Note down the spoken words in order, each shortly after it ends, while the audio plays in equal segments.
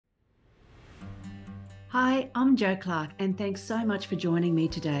Hi, I'm Jo Clark, and thanks so much for joining me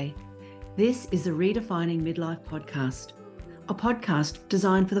today. This is the Redefining Midlife podcast, a podcast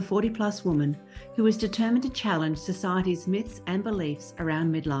designed for the 40-plus woman who is determined to challenge society's myths and beliefs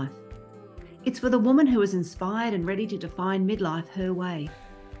around midlife. It's for the woman who is inspired and ready to define midlife her way.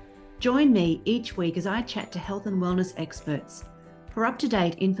 Join me each week as I chat to health and wellness experts for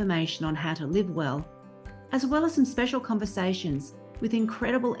up-to-date information on how to live well as some special conversations with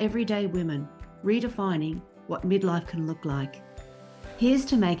incredible everyday women redefining what midlife can look like. Here's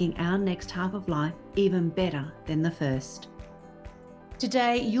to making our next half of life even better than the first.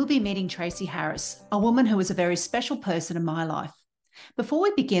 Today, you'll be meeting Tracy Harris, a woman who is a very special person in my life. Before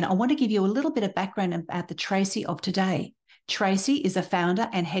we begin, I want to give you a little bit of background about the Tracy of today. Tracy is a founder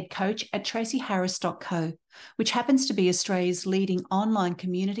and head coach at tracyharris.co, which happens to be Australia's leading online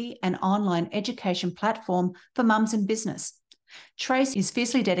community and online education platform for mums in business. Tracy is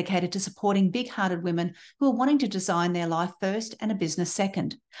fiercely dedicated to supporting big-hearted women who are wanting to design their life first and a business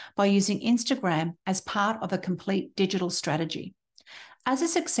second by using Instagram as part of a complete digital strategy. As a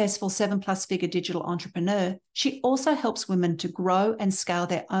successful 7+ figure digital entrepreneur, she also helps women to grow and scale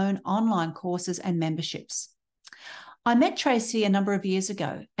their own online courses and memberships. I met Tracy a number of years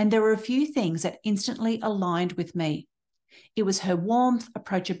ago, and there were a few things that instantly aligned with me. It was her warmth,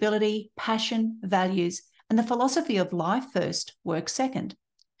 approachability, passion, values, and the philosophy of life first, work second.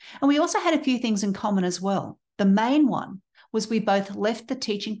 And we also had a few things in common as well. The main one was we both left the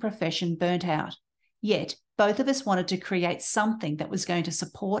teaching profession burnt out, yet both of us wanted to create something that was going to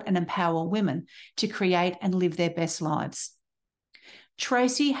support and empower women to create and live their best lives.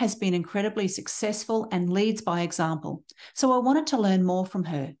 Tracy has been incredibly successful and leads by example, so I wanted to learn more from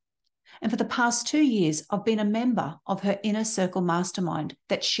her. And for the past 2 years, I've been a member of her Inner Circle Mastermind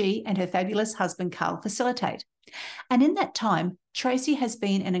that she and her fabulous husband, Karl, facilitate. And in that time, Tracy has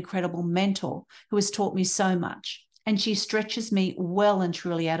been an incredible mentor who has taught me so much. And she stretches me well and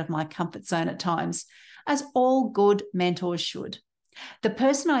truly out of my comfort zone at times, as all good mentors should. The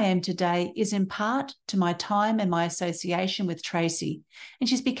person I am today is in part to my time and my association with Tracy, and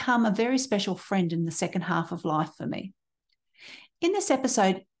she's become a very special friend in the second half of life for me. In this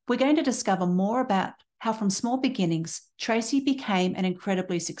episode, we're going to discover more about how from small beginnings, Tracy became an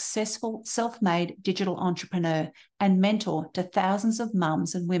incredibly successful, self-made digital entrepreneur and mentor to thousands of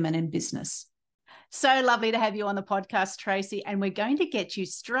mums and women in business. So lovely to have you on the podcast, Tracy, and we're going to get you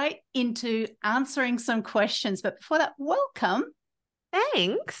straight into answering some questions. But before that, welcome.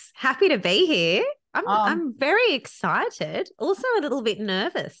 Thanks. Happy to be here. I'm very excited, also a little bit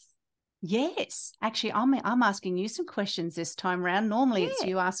nervous. Yes, actually, I'm asking you some questions this time around. Normally, It's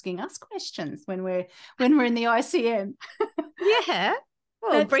you asking us questions when we're in the ICM. Yeah,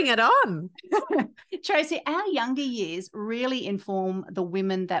 well, bring it on. Tracy, our younger years really inform the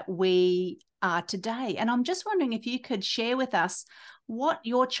women that we are today, and I'm just wondering if you could share with us what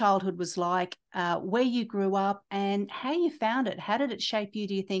your childhood was like, where you grew up, and how you found it. How did it shape you,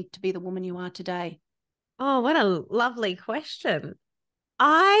 do you think, to be the woman you are today? Oh, what a lovely question.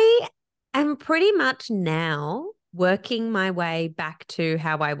 I am pretty much now working my way back to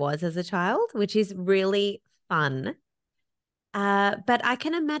how I was as a child, which is really fun. But I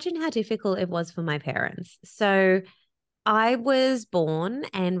can imagine how difficult it was for my parents. So I was born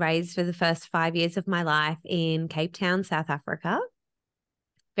and raised for the first 5 years of my life in Cape Town, South Africa.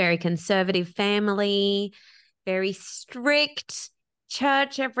 Very conservative family, very strict,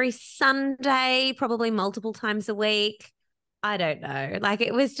 church every Sunday, probably multiple times a week. I don't know. Like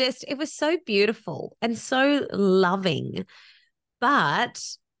it was so beautiful and so loving. But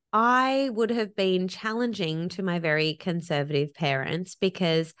I would have been challenging to my very conservative parents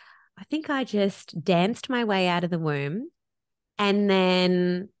because I think I just danced my way out of the womb. And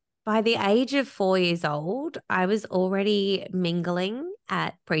then by the age of 4 years old, I was already mingling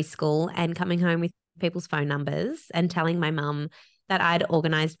at preschool and coming home with people's phone numbers and telling my mum that I'd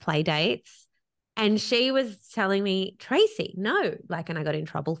organized play dates. And she was telling me, Tracy, no, and I got in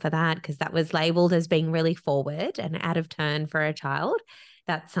trouble for that because that was labeled as being really forward and out of turn for a child.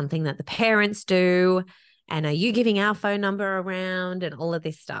 That's something that the parents do. And are you giving our phone number around and all of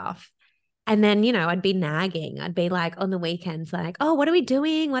this stuff? And then, I'd be nagging. I'd be like on the weekends, like, oh, what are we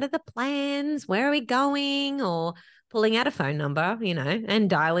doing? What are the plans? Where are we going? Or pulling out a phone number, and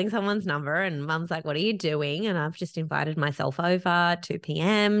dialing someone's number. And mum's like, what are you doing? And I've just invited myself over, 2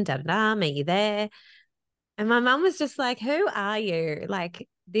 p.m., da-da-da, meet you there. And my mum was just like, who are you? Like,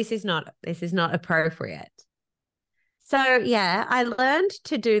 this is not appropriate. So, yeah, I learned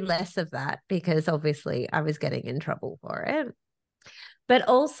to do less of that because obviously I was getting in trouble for it. But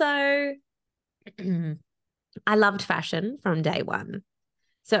also, I loved fashion from day one.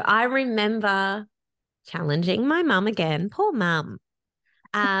 So I remember challenging my mum again. Poor mum.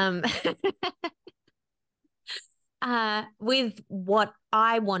 Um, with what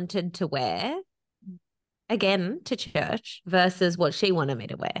I wanted to wear, again, to church versus what she wanted me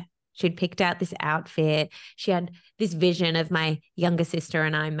to wear. She'd picked out this outfit. She had this vision of my younger sister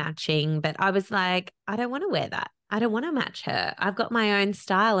and I matching, but I was like, I don't want to wear that. I don't want to match her. I've got my own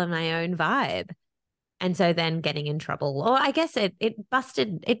style and my own vibe. And so then getting in trouble, or I guess it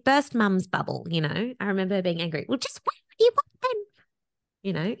burst mum's bubble, you know. I remember her being angry. Well, just wear what you want then,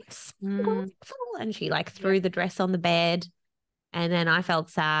 you know. And she like threw the dress on the bed. And then I felt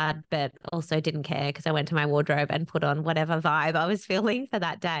sad, but also didn't care because I went to my wardrobe and put on whatever vibe I was feeling for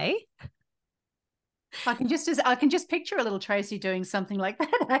that day. I can just picture a little Tracy doing something like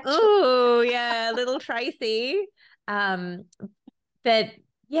that, actually. Oh, yeah, little Tracy. Um, but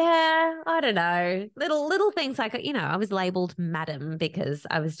yeah, I don't know. Little things like, you know, I was labeled madam because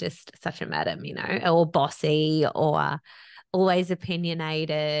I was just such a madam, you know, or bossy or always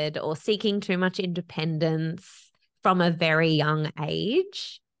opinionated or seeking too much independence from a very young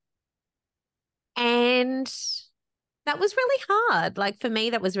age. And that was really hard. Like for me,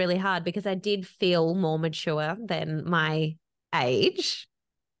 that was really hard because I did feel more mature than my age.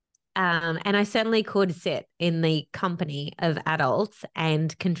 And I certainly could sit in the company of adults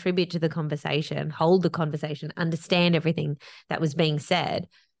and contribute to the conversation, hold the conversation, understand everything that was being said.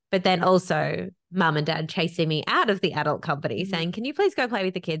 But then also mum and dad chasing me out of the adult company saying, can you please go play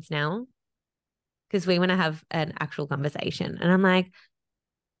with the kids now? Because we want to have an actual conversation. And I'm like,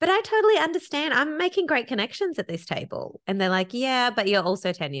 but I totally understand. I'm making great connections at this table. And they're like, yeah, but you're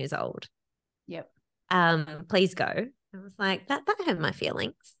also 10 years old. Yep. Please go. I was like, that hurt my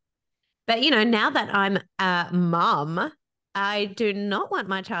feelings. But, you know, now that I'm a mum, I do not want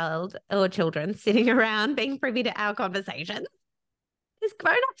my child or children sitting around being privy to our conversations. Because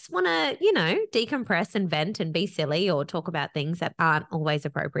grown-ups want to, you know, decompress and vent and be silly or talk about things that aren't always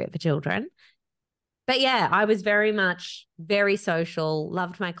appropriate for children. But yeah, I was very much very social,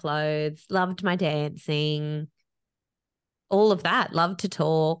 loved my clothes, loved my dancing, all of that, loved to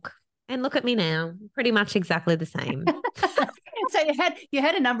talk. And look at me now, pretty much exactly the same. So you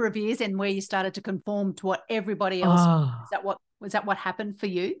had a number of years in where you started to conform to what everybody else. Oh, Was that what happened for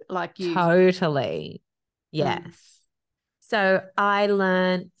you? Like you totally. Yes. So I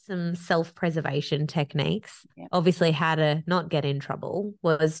learned some self-preservation techniques. Yep. Obviously, how to not get in trouble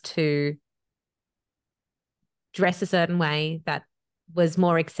was to dress a certain way that was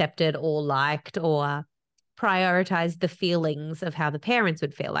more accepted or liked, or prioritize the feelings of how the parents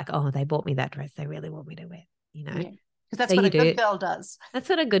would feel. Like, oh, they bought me that dress. They really want me to wear, you know. Yeah. Because that's what a good girl does. That's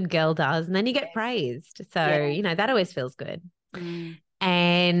what a good girl does. And then you get praised. So, you know, that always feels good.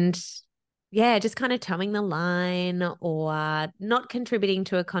 And yeah, just kind of towing the line or not contributing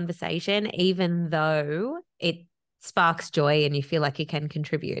to a conversation, even though it sparks joy and you feel like you can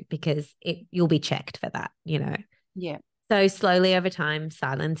contribute because you'll be checked for that, you know? Yeah. So slowly over time,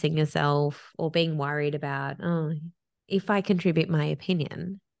 silencing yourself or being worried about, oh, if I contribute my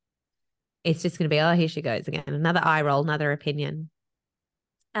opinion, it's just going to be, oh, here she goes again. Another eye roll, another opinion.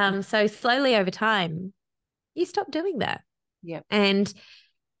 So slowly over time, you stop doing that. Yeah. And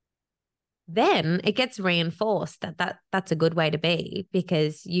then it gets reinforced that's a good way to be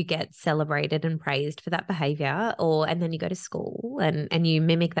because you get celebrated and praised for that behavior, and then you go to school and you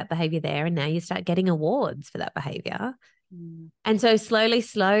mimic that behavior there, and now you start getting awards for that behavior. And so slowly,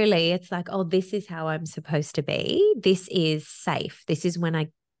 it's like, oh, this is how I'm supposed to be. This is safe. This is when I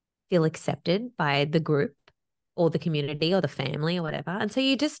feel accepted by the group or the community or the family or whatever. And so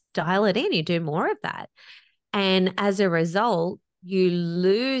you just dial it in, you do more of that. And as a result, you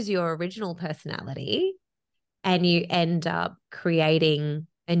lose your original personality and you end up creating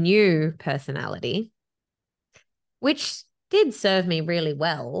a new personality, which did serve me really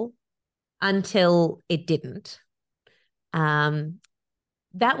well until it didn't.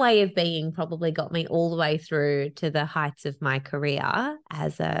 That way of being probably got me all the way through to the heights of my career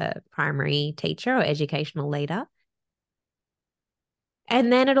as a primary teacher or educational leader.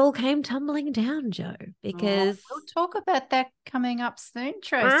 And then it all came tumbling down, Jo, because we'll talk about that coming up soon,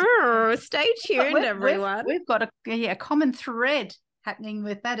 Tracy. Stay tuned, everyone. We've got a common thread happening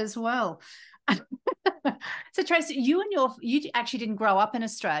with that as well. So Tracy, you actually didn't grow up in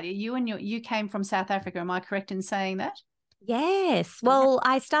Australia. You came from South Africa. Am I correct in saying that? Yes. Well,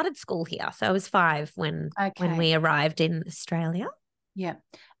 I started school here, so I was 5 when we arrived in Australia. Yeah,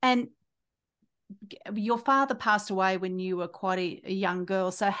 and your father passed away when you were quite a young girl.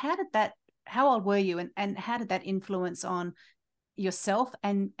 So how old were you, and how did that influence on yourself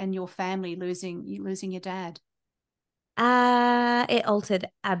and your family losing your dad? It altered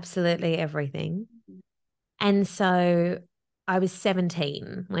absolutely everything. And so I was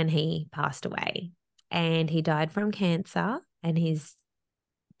 17 when he passed away, and he died from cancer, and his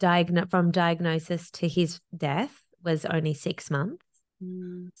from diagnosis to his death was only 6 months.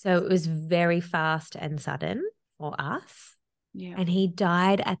 So it was very fast and sudden for us. Yeah. And he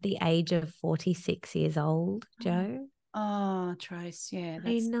died at the age of 46 years old, Jo. Oh, Trace, yeah.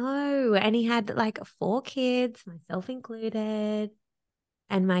 I know. And he had like 4 kids, myself included.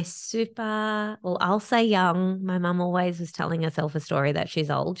 And my well, I'll say young. My mum always was telling herself a story that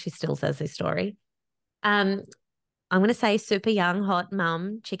she's old. She still says this story. I'm going to say super young, hot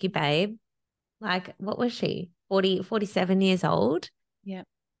mum, chicky babe. Like, what was she? 47 years old. Yeah.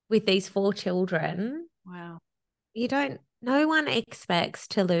 With these 4 children. Wow. No one expects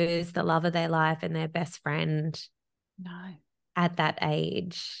to lose the love of their life and their best friend. No. At that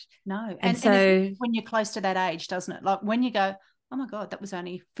age. No. And so when you're close to that age, doesn't it? Like when you go, oh my God, that was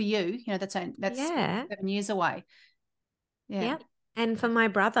only for you, that's 7 years away. Yeah. Yep. And for my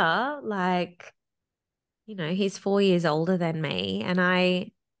brother, like, he's 4 years older than me. And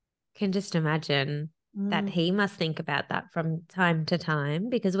I can just imagine that he must think about that from time to time,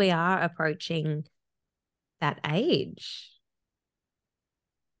 because we are approaching that age.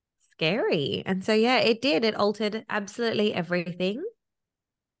 Scary. And so, yeah, it altered absolutely everything.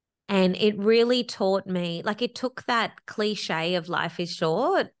 And it really taught me, like, it took that cliche of life is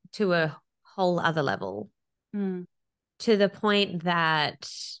short to a whole other level, to the point that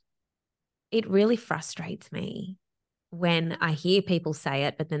it really frustrates me when I hear people say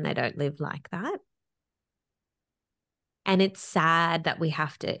it, but then they don't live like that. And it's sad that we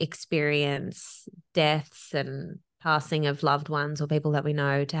have to experience deaths and passing of loved ones or people that we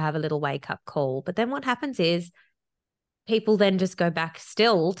know to have a little wake-up call. But then what happens is people then just go back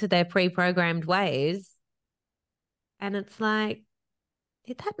still to their pre-programmed ways. And it's like,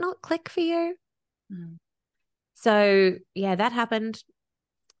 did that not click for you? So, yeah, that happened.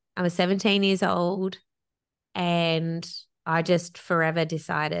 I was 17 years old, and I just forever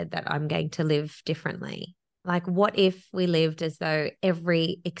decided that I'm going to live differently. Like, what if we lived as though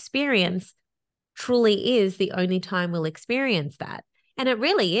every experience truly is the only time we'll experience that? And it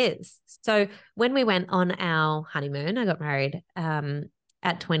really is. So when we went on our honeymoon, I got married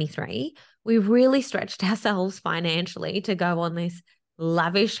at 23, we really stretched ourselves financially to go on this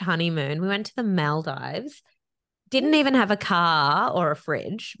lavish honeymoon. We went to the Maldives, didn't even have a car or a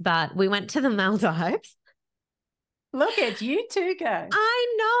fridge, but we went to the Maldives. Look at you two go.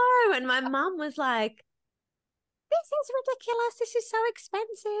 I know. And my mum was like, this is ridiculous. This is so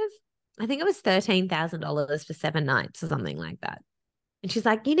expensive. I think it was $13,000 for 7 nights or something like that. And she's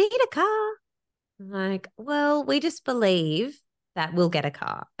like, you need a car. I'm like, well, we just believe that we'll get a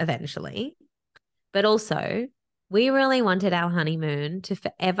car eventually. But also, we really wanted our honeymoon to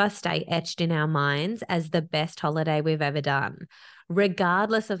forever stay etched in our minds as the best holiday we've ever done,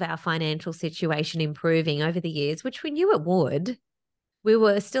 regardless of our financial situation improving over the years, which we knew it would. We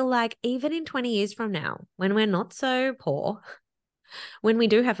were still like, even in 20 years from now, when we're not so poor, when we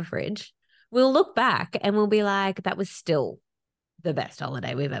do have a fridge, we'll look back and we'll be like, that was still the best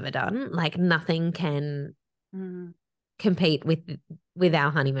holiday we've ever done. Like, nothing can compete with our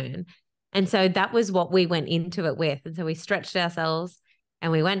honeymoon. And so that was what we went into it with. And so we stretched ourselves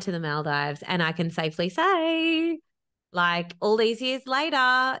and we went to the Maldives. And I can safely say, like, all these years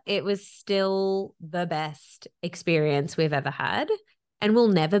later, it was still the best experience we've ever had. And we'll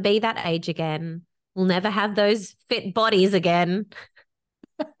never be that age again. We'll never have those fit bodies again.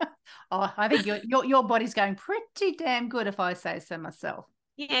 Oh, I think your body's going pretty damn good, if I say so myself.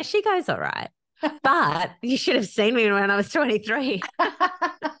 Yeah, she goes all right. But you should have seen me when I was 23.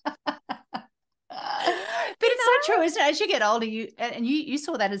 But it's so true, isn't it? As you get older, you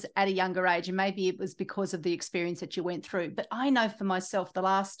saw that as at a younger age, and maybe it was because of the experience that you went through. But I know for myself, the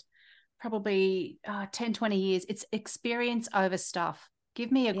last probably 10, 20 years, it's experience over stuff. Give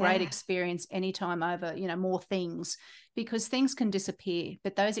me a great experience anytime over, more things, because things can disappear.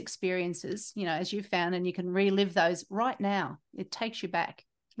 But those experiences, as you've found, and you can relive those right now, it takes you back.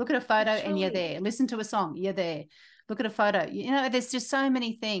 Look at a photo and you're there. Listen to a song, you're there. Look at a photo. There's just so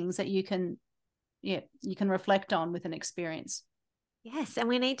many things that you can reflect on with an experience. Yes. And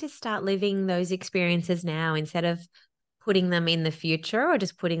we need to start living those experiences now instead of putting them in the future or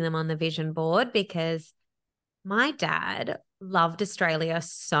just putting them on the vision board, because my dad loved Australia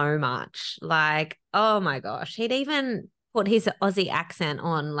so much. Like, oh my gosh, he'd even put his Aussie accent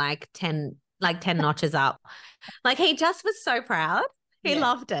on like 10 notches up. Like, he just was so proud. He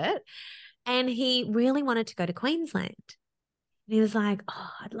loved it. And he really wanted to go to Queensland. And he was like, oh,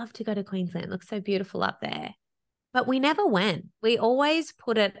 I'd love to go to Queensland. It looks so beautiful up there. But we never went. We always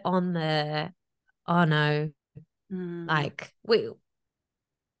put it on the oh no, Mm. like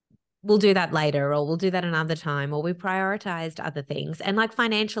we'll do that later, or we'll do that another time, or we prioritized other things. And like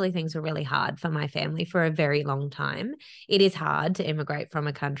financially, things were really hard for my family for a very long time. It is hard to immigrate from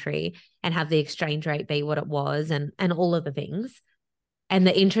a country and have the exchange rate be what it was, and all of the things. And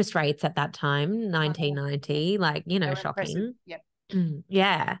the interest rates at that time, Oh, yeah. 1990, like, They were impressive. shocking. Yep.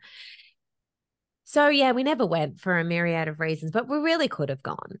 Yeah. So yeah, we never went for a myriad of reasons, but we really could have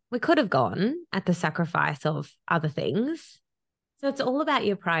gone. We could have gone at the sacrifice of other things. So it's all about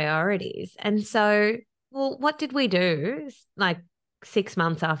your priorities. And so, well, what did we do like 6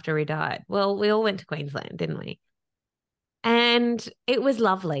 months after he died? Well, we all went to Queensland, didn't we? And it was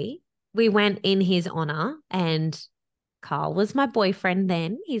lovely. We went in his honor, and Karl was my boyfriend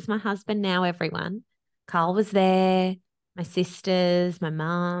then. He's my husband now, everyone. Karl was there, my sisters, my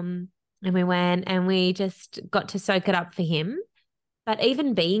mum, and we went and we just got to soak it up for him. But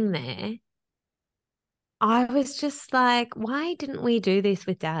even being there, I was just like, why didn't we do this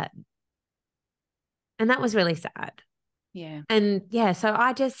with dad? And that was really sad. Yeah. And yeah, so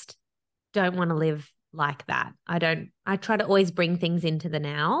I just don't want to live like that. I try to always bring things into the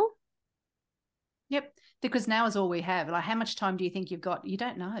now. Yep. Because now is all we have. Like, how much time do you think you've got? You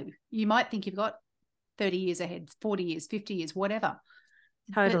don't know. You might think you've got 30 years ahead, 40 years, 50 years, whatever.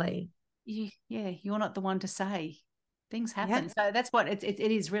 Totally. Yeah, you're not the one to say. Things Yeah. happen. So that's what it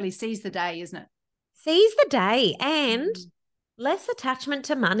is, really seize the day, isn't it? Seize the day and less attachment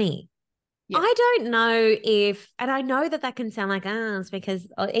to money. Yep. I don't know if, and I know that can sound like, it's because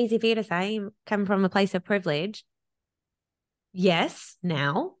easy for you to say, come from a place of privilege. Yes,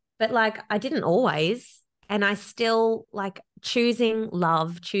 now, but like I didn't always. And I still like choosing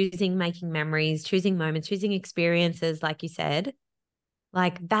love, choosing making memories, choosing moments, choosing experiences, like you said,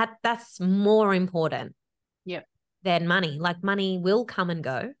 like that's more important Yep. than money. Like money will come and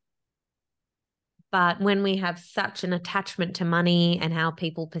go. But when we have such an attachment to money and how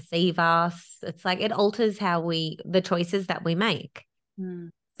people perceive us, it's like it alters the choices that we make.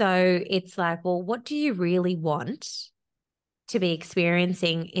 Mm. So it's like, well, what do you really want to be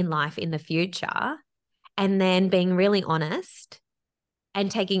experiencing in life in the future? And then being really honest and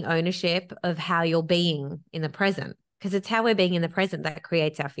taking ownership of how you're being in the present, because it's how we're being in the present that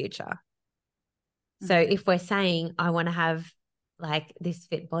creates our future. So if we're saying, I want to have like this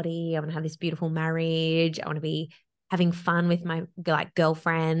fit body, I want to have this beautiful marriage, I want to be having fun with my like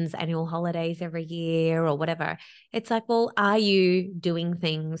girlfriends, annual holidays every year or whatever, it's like, well, are you doing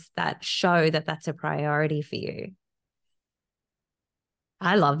things that show that that's a priority for you?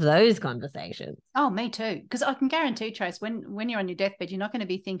 I love those conversations. Oh, me too. Because I can guarantee, Trace, when you're on your deathbed, you're not going to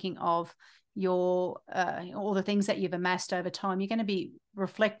be thinking of your all the things that you've amassed over time. You're going to be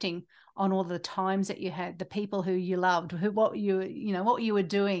reflecting on all the times that you had, the people who you loved, what you were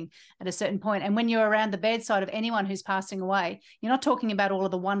doing at a certain point. And when you're around the bedside of anyone who's passing away, you're not talking about all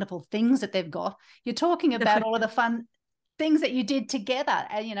of the wonderful things that they've got. You're talking about all of the fun things that you did together.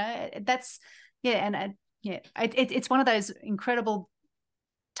 And that's it's one of those incredible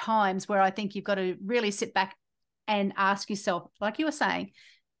times where I think you've got to really sit back and ask yourself, like you were saying,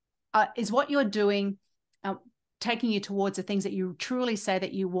 is what you're doing taking you towards the things that you truly say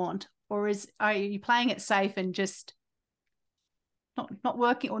that you want, or are you playing it safe and just not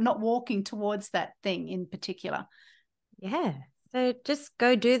working or not walking towards that thing in particular? Yeah. So just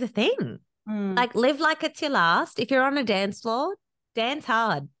go do the thing. Mm. Like live like it's your last. If you're on a dance floor, dance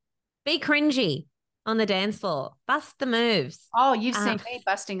hard. Be cringy on the dance floor. Bust the moves. Oh, you've seen me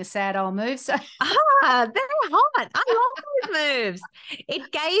busting a sad old move. So they're hot. I love those moves. It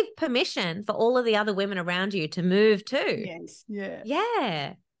gave permission for all of the other women around you to move too. yes, yeah.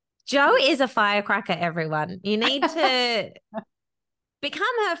 Yeah. Jo is a firecracker, everyone. You need to become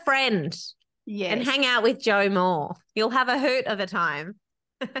her friend and hang out with Jo more. You'll have a hoot of a time.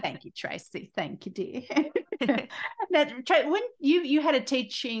 Thank you, Tracy. Thank you, dear. Now, when you had a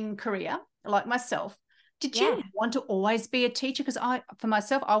teaching career like myself, did you want to always be a teacher? Because for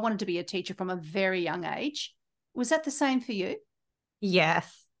myself, I wanted to be a teacher from a very young age. Was that the same for you?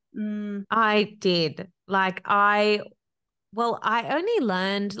 Yes, I did. Like I only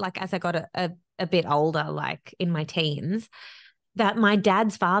learned like as I got a bit older, like in my teens, that my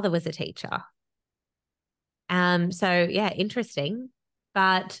dad's father was a teacher. So yeah, interesting.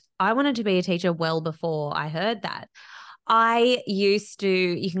 But I wanted to be a teacher well before I heard that. You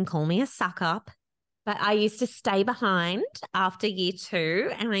can call me a suck up, but I used to stay behind after year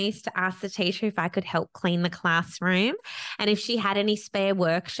 2 and I used to ask the teacher if I could help clean the classroom and if she had any spare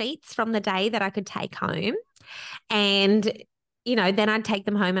worksheets from the day that I could take home. And then I'd take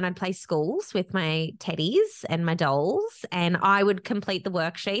them home and I'd play schools with my teddies and my dolls, and I would complete the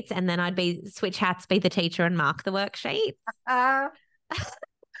worksheets, and then I'd switch hats, be the teacher and mark the worksheet. Uh,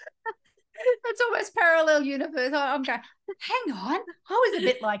 That's almost parallel universe. I'm going, hang on, I was a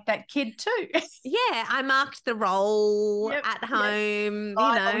bit like that kid too. Yeah, I marked the roll at home,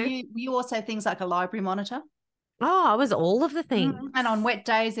 Were you also things like a library monitor? Oh, I was all of the things. And on wet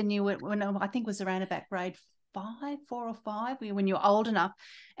days, and when I think it was around about grade 4 or 5, when you're old enough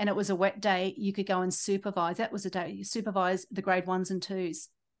and it was a wet day, you could go and supervise. That was a day you supervise the grade 1s and 2s.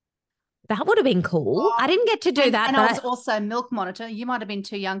 That would have been cool. I didn't get to do that. And I was also milk monitor. You might have been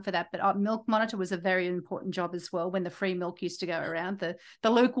too young for that, but milk monitor was a very important job as well when the free milk used to go around, the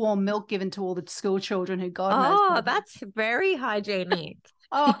lukewarm milk given to all the school children who God knows. Oh, that's very hygienic.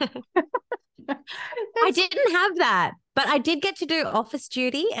 Oh. I didn't have that, but I did get to do office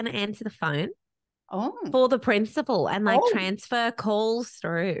duty and answer the phone for the principal and transfer calls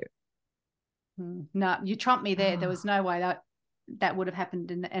through. No, you trumped me there. There was no way that would have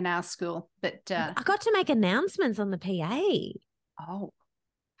happened in our school. But I got to make announcements on the PA. Oh,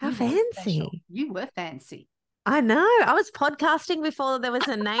 how fancy. You were fancy. I know. I was podcasting before there was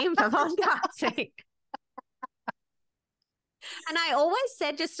a name for podcasting. And I always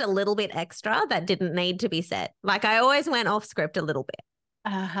said just a little bit extra that didn't need to be said. Like I always went off script a little bit.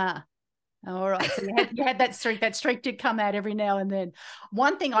 All right. So you had that streak. That streak did come out every now and then.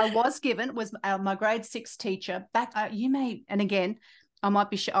 One thing I was given was my grade 6 teacher back. And again,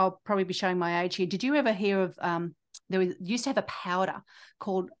 I'll probably be showing my age here. Did you ever hear of used to have a powder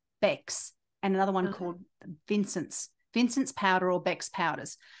called Beck's and another one called Vincent's powder or Beck's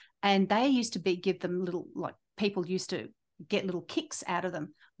powders. And they used to give them little, like people used to get little kicks out of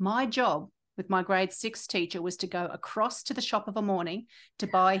them. My job with my grade 6 teacher was to go across to the shop of a morning to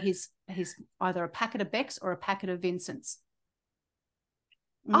buy his either a packet of Beck's or a packet of Vincent's.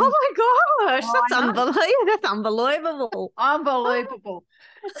 Oh my gosh, that's unbelievable. That's unbelievable. Unbelievable.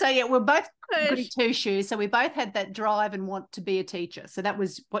 So yeah, we're both goody two shoes. So we both had that drive and want to be a teacher. So that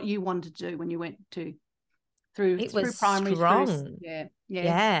was what you wanted to do when you went through primary. Strong.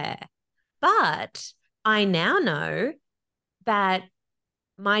 Yeah. But I now know that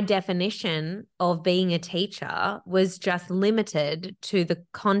my definition of being a teacher was just limited to the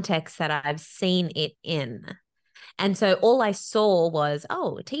context that I've seen it in. And so all I saw was,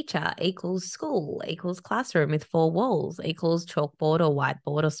 teacher equals school, equals classroom with 4 walls, equals chalkboard or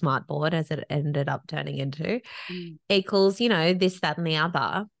whiteboard or smartboard, as it ended up turning into, equals, this, that, and the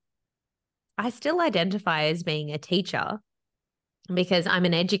other. I still identify as being a teacher because I'm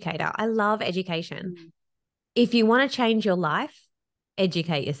an educator. I love education. If you want to change your life,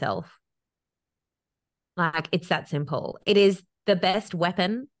 educate yourself. Like, it's that simple. It is the best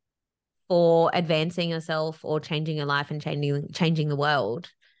weapon for advancing yourself or changing your life and changing the world.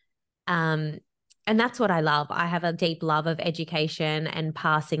 And that's what I love. I have a deep love of education and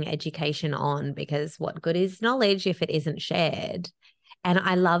passing education on, because what good is knowledge if it isn't shared? And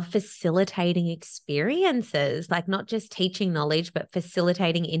I love facilitating experiences, like not just teaching knowledge, but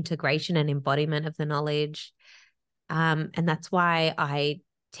facilitating integration and embodiment of the knowledge. And that's why I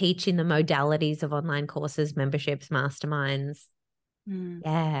teach in the modalities of online courses, memberships, masterminds.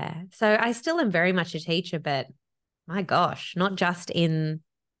 Yeah. So I still am very much a teacher, but my gosh, not just in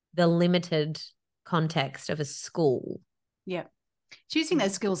the limited context of a school. Yeah. It's using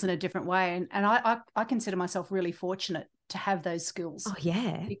those skills in a different way. And I consider myself really fortunate to have those skills. Oh,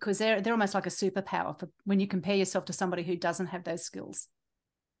 yeah. Because they're almost like a superpower for when you compare yourself to somebody who doesn't have those skills.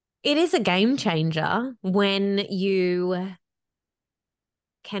 It is a game changer when you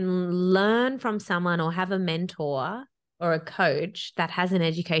can learn from someone or have a mentor or a coach that has an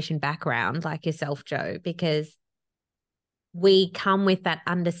education background like yourself, Jo, because we come with that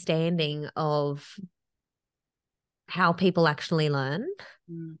understanding of how people actually learn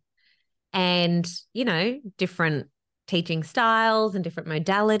and, different teaching styles and different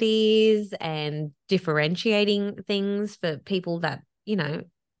modalities and differentiating things for people that,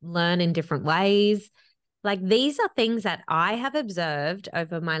 learn in different ways. Like, these are things that I have observed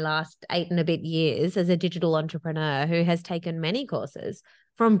over my last 8 and a bit years as a digital entrepreneur who has taken many courses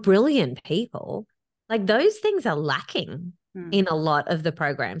from brilliant people. Like, those things are lacking in a lot of the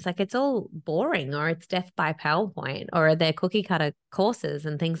programs. Like, it's all boring, or it's death by PowerPoint, or they're cookie cutter courses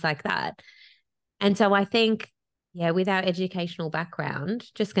and things like that. And so I think, with our educational background,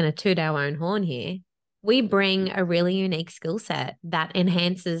 just going to toot our own horn here, we bring a really unique skill set that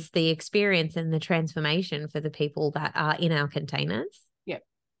enhances the experience and the transformation for the people that are in our containers. Yeah,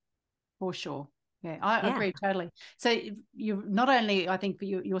 for sure. I agree totally. So you not only, I think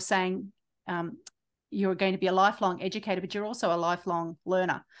you're saying you're going to be a lifelong educator, but you're also a lifelong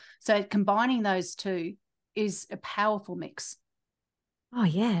learner. So combining those two is a powerful mix. Oh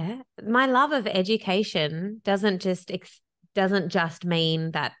yeah. My love of education doesn't just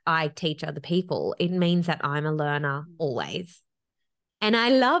mean that I teach other people. It means that I'm a learner always. And I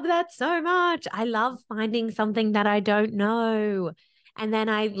love that so much. I love finding something that I don't know. And then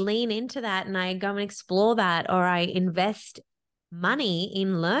I lean into that and I go and explore that, or I invest money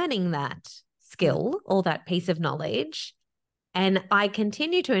in learning that skill or that piece of knowledge. And I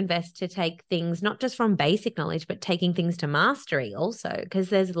continue to invest to take things not just from basic knowledge, but taking things to mastery also, because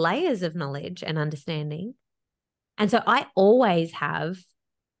there's layers of knowledge and understanding. And so I always have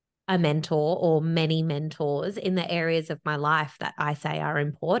a mentor or many mentors in the areas of my life that I say are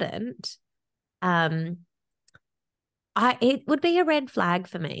important. It would be a red flag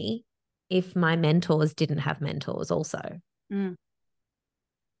for me if my mentors didn't have mentors also. Mm.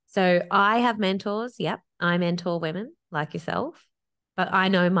 So I have mentors. Yep. I mentor women like yourself, but I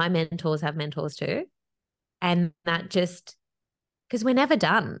know my mentors have mentors too. And that just, because we're never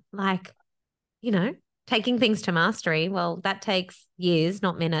done. Like, taking things to mastery, well, that takes years,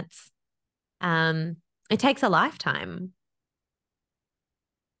 not minutes. It takes a lifetime.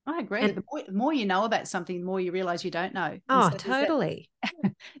 I agree. And, The more you know about something, the more you realize you don't know. oh, so totally.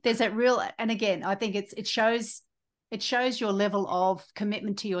 There's that real, and again, I think it shows your level of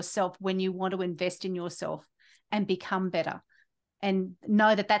commitment to yourself when you want to invest in yourself and become better, and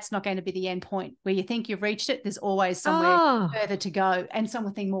know that that's not going to be the end point where you think you've reached it. There's always somewhere further to go and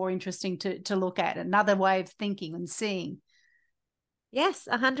something more interesting to look at, another way of thinking and seeing. Yes,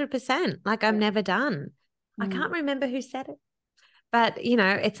 100%. Like, I'm never done. I can't remember who said it, but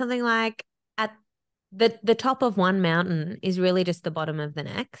it's something like at the top of one mountain is really just the bottom of the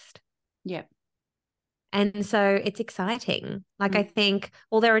next. Yeah. And so it's exciting. Like, I think,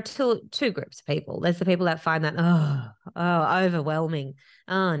 well, there are two groups of people. There's the people that find that, overwhelming.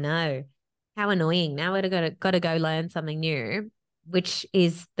 Oh no, how annoying. Now we've got to go learn something new, which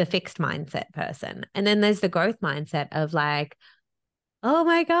is the fixed mindset person. And then there's the growth mindset of like, oh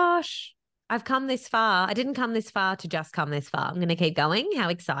my gosh, I've come this far. I didn't come this far to just come this far. I'm going to keep going. How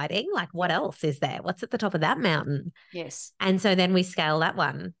exciting. Like, what else is there? What's at the top of that mountain? Yes. And so then we scale that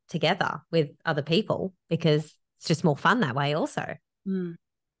one together with other people because it's just more fun that way also.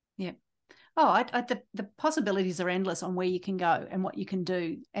 Yeah. Oh, the possibilities are endless on where you can go and what you can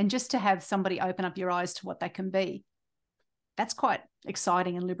do. And just to have somebody open up your eyes to what they can be, that's quite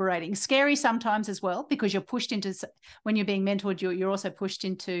exciting and liberating. Scary sometimes as well, because you're pushed into, when you're being mentored, you're also pushed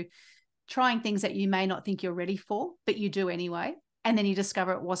into trying things that you may not think you're ready for, but you do anyway. And then you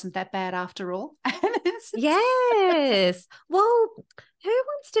discover it wasn't that bad after all. Yes. Well, who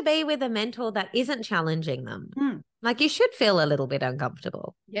wants to be with a mentor that isn't challenging them? Like, you should feel a little bit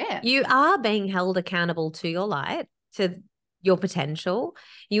uncomfortable. Yeah. You are being held accountable to your light, to your potential.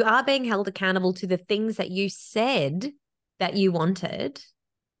 You are being held accountable to the things that you said that you wanted.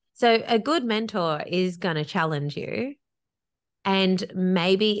 So a good mentor is going to challenge you and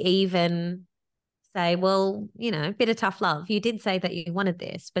maybe even say, well, bit of tough love. You did say that you wanted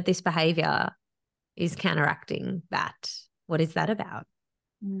this, but this behavior is counteracting that. What is that about?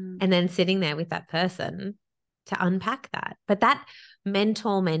 And then sitting there with that person to unpack that. But that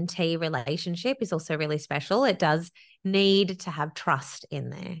mentor-mentee relationship is also really special. It does need to have trust in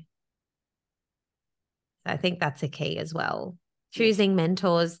there. So I think that's a key as well. Choosing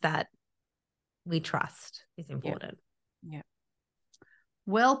mentors that we trust is important. Yeah.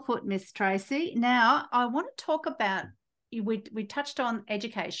 Well put, Miss Tracy. Now, I want to talk about, we touched on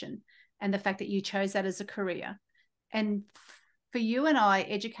education and the fact that you chose that as a career. And for you and I,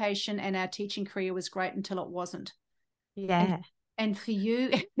 education and our teaching career was great until it wasn't. Yeah. And for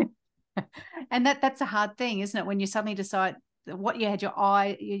you, and that's a hard thing, isn't it? When you suddenly decide what you had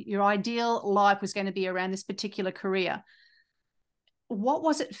your ideal life was going to be around this particular career. What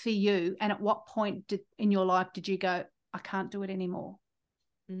was it for you? And at what point in your life did you go, I can't do it anymore?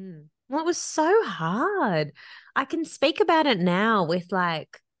 Well, it was so hard. I can speak about it now with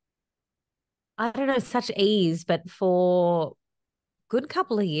like, I don't know, such ease, but for a good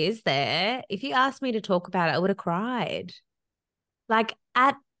couple of years there, if you asked me to talk about it, I would have cried. Like,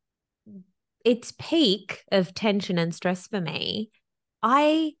 at its peak of tension and stress for me,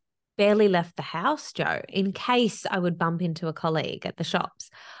 I barely left the house, Joe, in case I would bump into a colleague at the shops.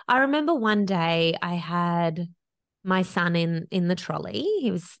 I remember one day I had my son in the trolley.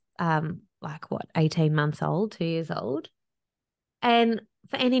 He was 18 months old, 2 years old. And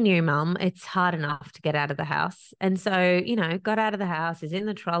for any new mum, it's hard enough to get out of the house. And so, got out of the house, is in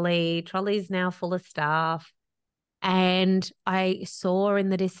the trolley. Trolley's now full of staff. And I saw in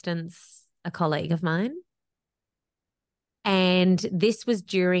the distance a colleague of mine. And this was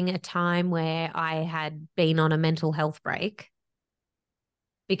during a time where I had been on a mental health break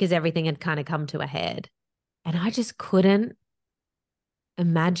because everything had kind of come to a head. And I just couldn't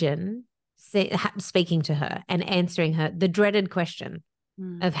imagine speaking to her and answering her the dreaded question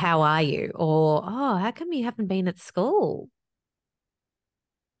of how are you? Or, oh, how come you haven't been at school?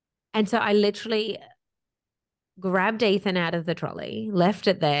 And so I literally grabbed Ethan out of the trolley, left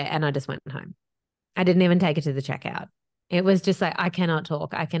it there, and I just went home. I didn't even take it to the checkout. It was just like, I cannot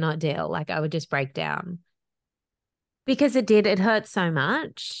talk. I cannot deal. Like I would just break down. Because it hurt so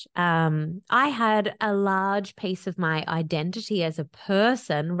much. I had a large piece of my identity as a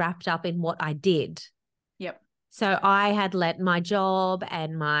person wrapped up in what I did. Yep. So I had let my job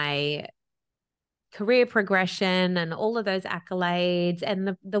and my career progression and all of those accolades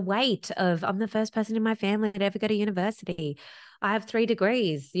and the weight of I'm the first person in my family to ever go to university. I have 3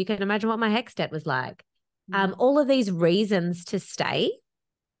 degrees. You can imagine what my HECS debt was like. All of these reasons to stay,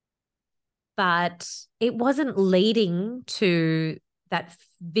 but it wasn't leading to that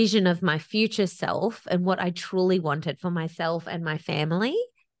vision of my future self and what I truly wanted for myself and my family.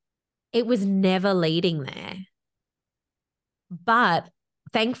 It was never leading there. But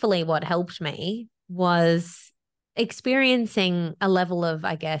thankfully, what helped me was experiencing a level of,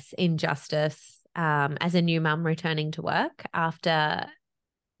 I guess, injustice as a new mum returning to work after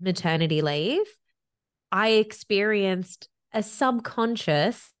maternity leave. I experienced a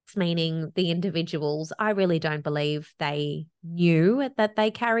subconscious, meaning the individuals, I really don't believe they knew that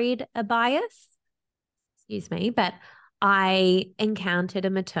they carried a bias, but I encountered a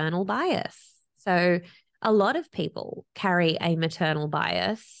maternal bias. So a lot of people carry a maternal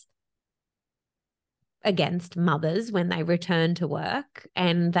bias against mothers when they return to work,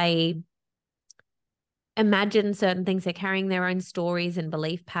 and they imagine certain things. They're carrying their own stories and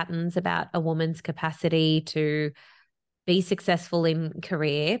belief patterns about a woman's capacity to be successful in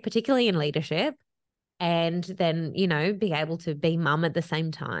career, particularly in leadership, and then, be able to be mum at the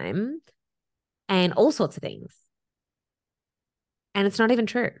same time and all sorts of things. And it's not even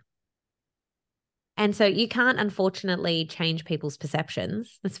true. And so you can't, unfortunately, change people's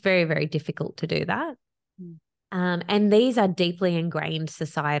perceptions. It's very, very difficult to do that. And these are deeply ingrained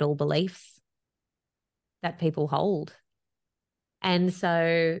societal beliefs that people hold. And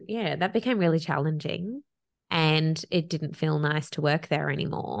so, that became really challenging, and it didn't feel nice to work there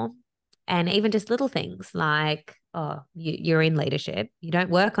anymore. And even just little things like, you're in leadership. You don't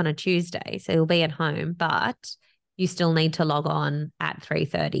work on a Tuesday, so you'll be at home, but you still need to log on at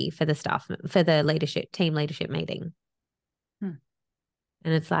 3:30 for the team leadership meeting. And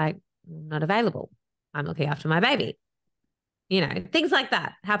it's like, I'm not available. I'm looking after my baby. Things like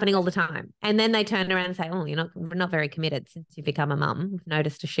that happening all the time. And then they turn around and say, oh, you're not very committed since you've become a mum. We've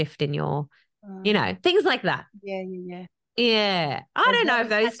noticed a shift in your, things like that. Yeah. I don't know if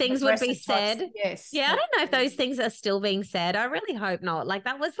those things would be said. Yes. Yeah. I don't know if those things are still being said. I really hope not. Like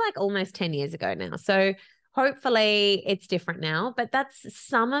that was like almost 10 years ago now. So hopefully it's different now, but that's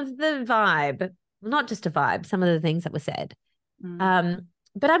some of the vibe, not just a vibe, some of the things that were said.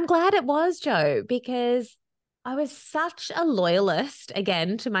 But I'm glad it was, Jo, because I was such a loyalist,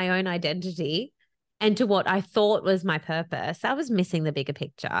 again, to my own identity and to what I thought was my purpose. I was missing the bigger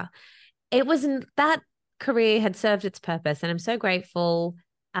picture. It wasn't that career had served its purpose, and I'm so grateful.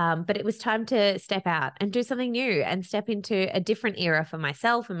 But it was time to step out and do something new and step into a different era for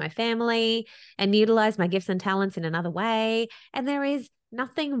myself and my family and utilize my gifts and talents in another way. And there is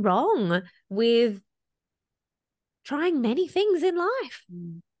nothing wrong with trying many things in life.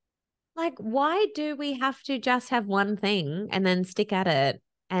 Like, why do we have to just have one thing and then stick at it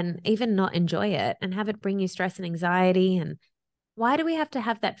and even not enjoy it and have it bring you stress and anxiety? And why do we have to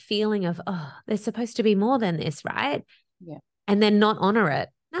have that feeling of, oh, there's supposed to be more than this, right? Yeah. And then not honor it?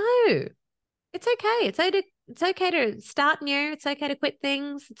 No, it's okay. It's okay to start new. It's okay to quit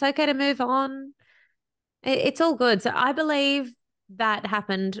things. It's okay to move on. It's all good. So I believe that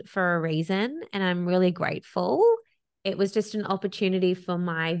happened for a reason, and I'm really grateful. It was just an opportunity for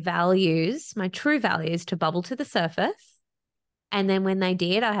my values, my true values, to bubble to the surface. And then when they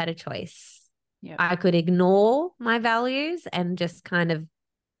did, I had a choice. Yep. I could ignore my values and just kind of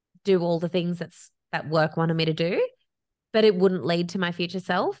do all the things that work wanted me to do, but it wouldn't lead to my future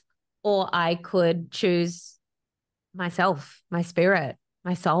self. Or I could choose myself, my spirit,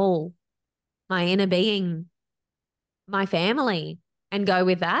 my soul, my inner being, my family, and go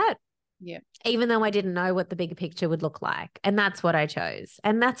with that. Yeah. Even though I didn't know what the bigger picture would look like. And that's what I chose.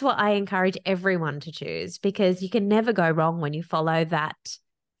 And that's what I encourage everyone to choose, because you can never go wrong when you follow that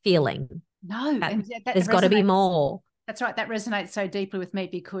feeling. No. That and that there's got to be resonates. more. That's right. That resonates so deeply with me,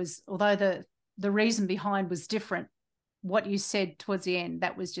 because although the reason behind was different, what you said towards the end,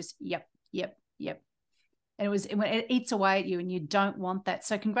 that was just, yep, yep, yep. And it eats away at you, and you don't want that.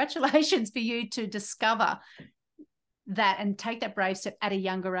 So congratulations for you to discover that and take that brave step at a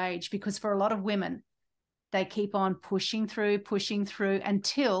younger age, because for a lot of women, they keep on pushing through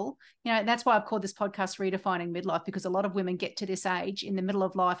until, that's why I've called this podcast Redefining Midlife, because a lot of women get to this age in the middle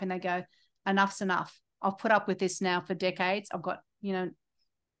of life and they go, enough's enough. I've put up with this now for decades. I've got,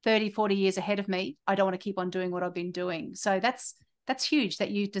 30, 40 years ahead of me. I don't want to keep on doing what I've been doing. So that's huge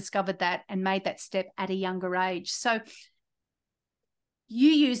that you discovered that and made that step at a younger age. So you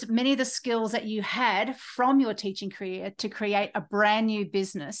used many of the skills that you had from your teaching career to create a brand new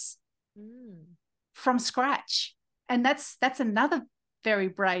business from scratch. And that's another very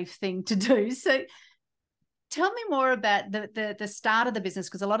brave thing to do. So tell me more about the start of the business,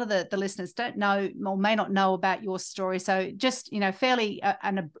 because a lot of the listeners don't know or may not know about your story. So just, fairly a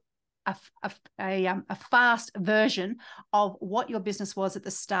fast version of what your business was at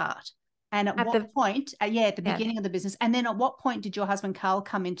the start. And at what point, at the beginning of the business, and then at what point did your husband, Karl,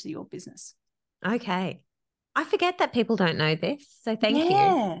 come into your business? Okay. I forget that people don't know this. So thank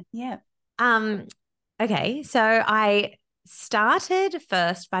you. Yeah. Okay. So I started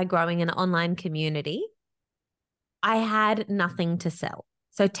first by growing an online community. I had nothing to sell.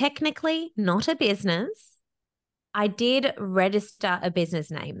 So technically not a business. I did register a business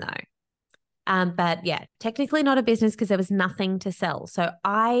name though. But yeah, technically not a business because there was nothing to sell. So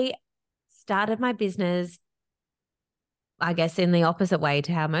I started my business, I guess, in the opposite way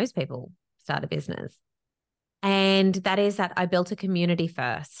to how most people start a business. And that is that I built a community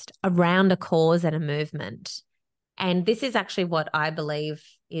first around a cause and a movement. And this is actually what I believe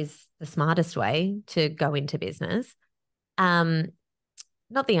is the smartest way to go into business.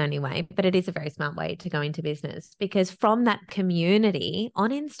 Not the only way, but it is a very smart way to go into business, because from that community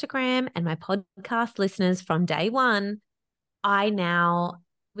on Instagram and my podcast listeners from day one, I now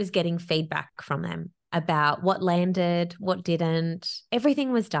was getting feedback from them about what landed, what didn't.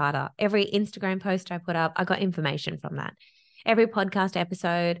 Everything was data. Every Instagram post I put up, I got information from that. Every podcast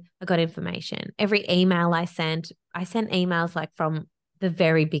episode, I got information. Every email I sent emails like from the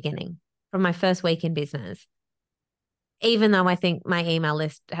very beginning, from my first week in business, even though I think my email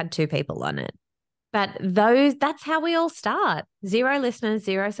list had 2 people on it. But that's how we all start. 0 listeners,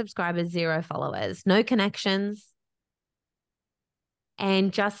 0 subscribers, 0 followers, no connections.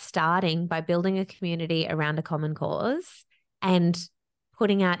 And just starting by building a community around a common cause and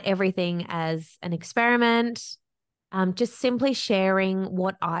putting out everything as an experiment, just simply sharing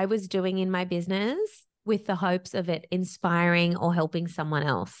what I was doing in my business with the hopes of it inspiring or helping someone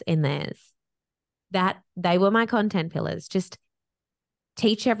else in theirs. That they were my content pillars. Just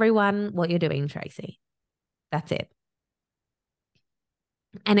teach everyone what you're doing, Tracy. That's it.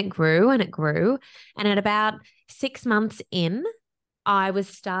 And it grew and it grew. And at about 6 months in, I was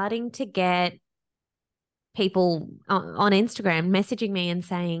starting to get people on Instagram messaging me and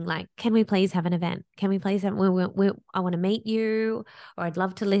saying, like, can we please have an event? Can we please have, I want to meet you, or I'd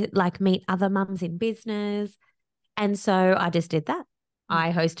love to meet other mums in business. And so I just did that.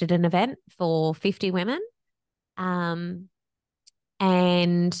 I hosted an event for 50 women. And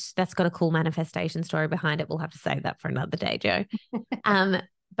that's got a cool manifestation story behind it. We'll have to save that for another day, Jo. But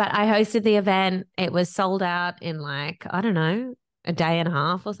I hosted the event. It was sold out in a day and a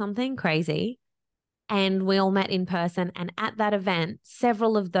half or something crazy. And we all met in person. And at that event,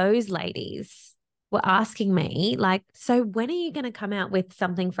 several of those ladies were asking me, like, so when are you going to come out with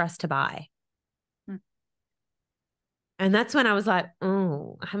something for us to buy? And that's when I was like,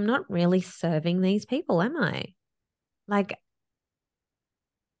 oh, I'm not really serving these people, am I? Like,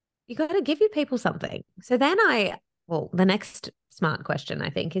 you got to give your people something. So then the next smart question,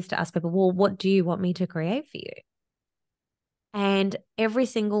 I think, is to ask people, well, what do you want me to create for you? And every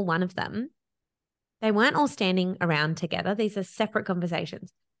single one of them, they weren't all standing around together. These are separate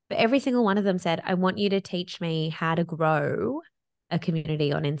conversations. But every single one of them said, I want you to teach me how to grow a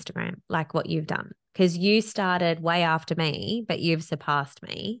community on Instagram, like what you've done. Because you started way after me, but you've surpassed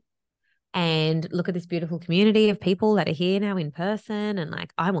me. And look at this beautiful community of people that are here now in person. And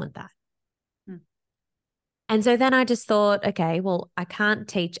I want that. And so then I just thought, okay, well, I can't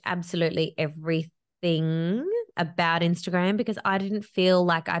teach absolutely everything about Instagram because I didn't feel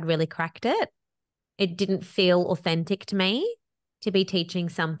like I'd really cracked it. It didn't feel authentic to me to be teaching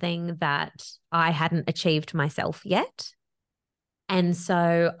something that I hadn't achieved myself yet. And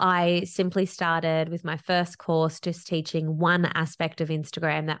so I simply started with my first course just teaching one aspect of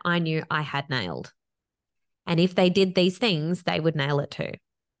Instagram that I knew I had nailed. And if they did these things, they would nail it too.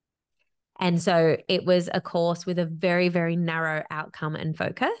 And so it was a course with a very, very narrow outcome and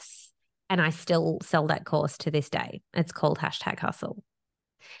focus. And I still sell that course to this day. It's called #Hustle.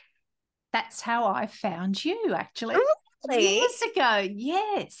 That's how I found you, actually. Really? Years ago.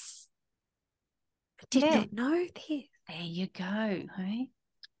 Yes. I did not know this. There you go. Hey?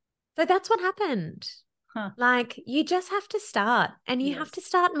 So that's what happened. Huh. Like, you just have to start, and you have to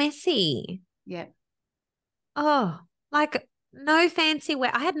start messy. Yeah. Oh, like no fancy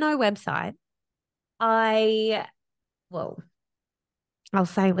I had no website. Well, I'll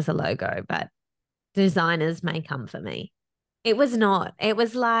say it was a logo, but designers may come for me. It was not. It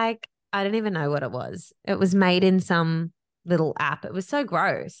was like, I don't even know what it was. It was made in some little app. It was so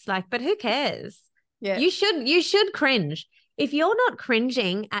gross. Like, but who cares? Yeah. You should cringe. If you're not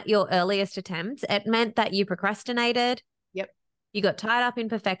cringing at your earliest attempts, it meant that you procrastinated. Yep. You got tied up in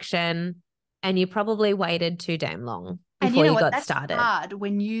perfection, and you probably waited too damn long before and you know what? got That's started. Hard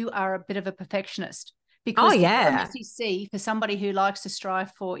when you are a bit of a perfectionist, because the messy C for somebody who likes to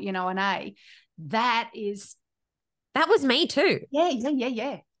strive for, an A, that was me too.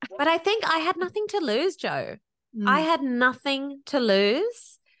 Yeah. But I think I had nothing to lose, Jo. Mm. I had nothing to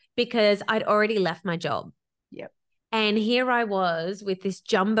lose because I'd already left my job. Yep. And here I was with this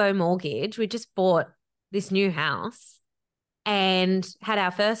jumbo mortgage. We just bought this new house and had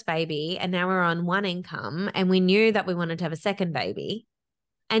our first baby, and now we're on one income, and we knew that we wanted to have a second baby.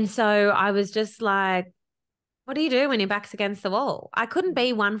 And so I was just like, what do you do when your back's against the wall? I couldn't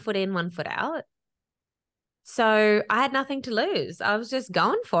be 1 foot in, 1 foot out. So I had nothing to lose. I was just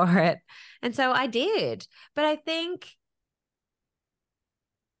going for it. And so I did. But I think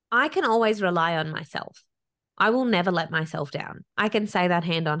I can always rely on myself. I will never let myself down. I can say that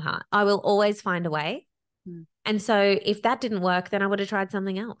hand on heart. I will always find a way. Mm. And so if that didn't work, then I would have tried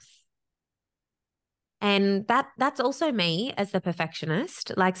something else. And that's also me as the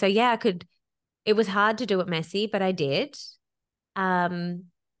perfectionist. Like, so yeah, it was hard to do it messy, but I did. But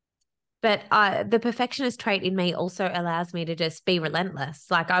the perfectionist trait in me also allows me to just be relentless.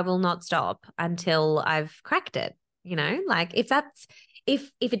 Like, I will not stop until I've cracked it, like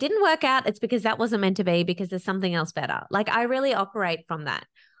if it didn't work out, it's because that wasn't meant to be, because there's something else better. Like, I really operate from that.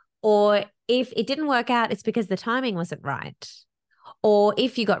 Or if it didn't work out, it's because the timing wasn't right. Or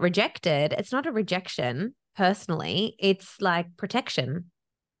if you got rejected, it's not a rejection personally. It's like protection.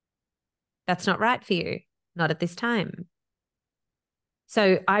 That's not right for you. Not at this time.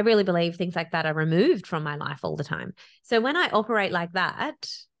 So I really believe things like that are removed from my life all the time. So when I operate like that,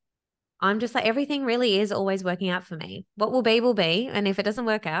 I'm just like, everything really is always working out for me. What will be, will be. And if it doesn't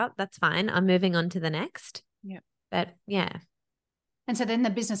work out, that's fine. I'm moving on to the next. Yeah. But yeah. And so then the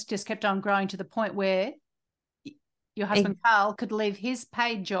business just kept on growing to the point where your husband, Karl, could leave his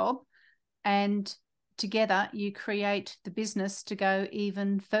paid job, and together you create the business to go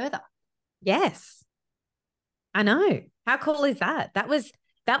even further. Yes. I know. How cool is that? That was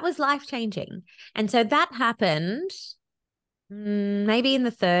life-changing. And so that happened maybe in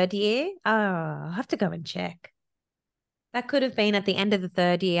the 3rd year. Oh, I'll have to go and check. That could have been at the end of the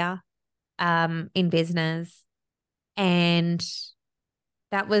 3rd year in business. And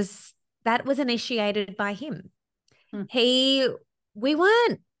that was initiated by him. We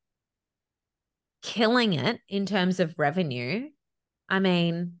weren't killing it in terms of revenue. I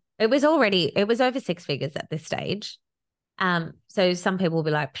mean, it was over 6 figures at this stage. So some people will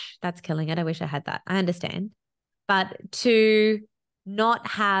be like, that's killing it. I wish I had that. I understand. But to not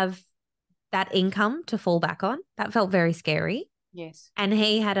have that income to fall back on, that felt very scary. Yes. And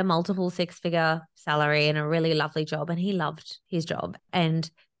he had a multiple 6-figure salary and a really lovely job, and he loved his job, and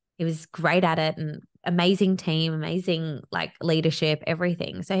he was great at it, and amazing team, amazing like leadership,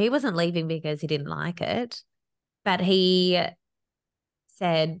 everything. So he wasn't leaving because he didn't like it, but he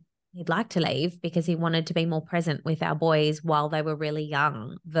said he'd like to leave because he wanted to be more present with our boys while they were really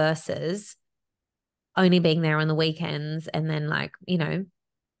young, versus only being there on the weekends and then like,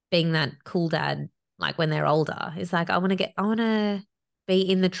 being that cool dad like when they're older. It's like, I want to be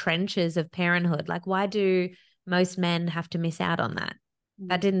in the trenches of parenthood. Like, why do most men have to miss out on that?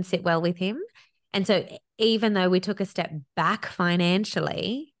 That didn't sit well with him. And so even though we took a step back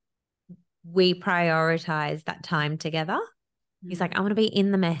financially, we prioritized that time together. He's like, I want to be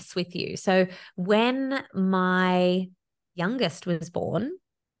in the mess with you. So when my youngest was born,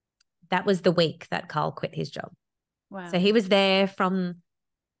 that was the week that Karl quit his job. Wow. So he was there from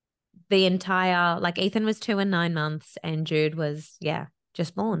the entire, like Ethan was 2 and 9 months and Jude was,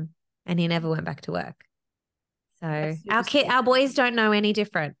 just born, and he never went back to work. So our boys don't know any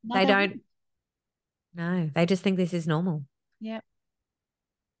different. No, they don't. No, they just think this is normal. Yeah.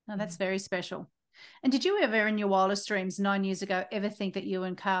 No, that's very special. And did you ever in your wildest dreams 9 years ago ever think that you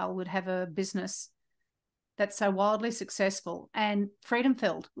and Karl would have a business that's so wildly successful and freedom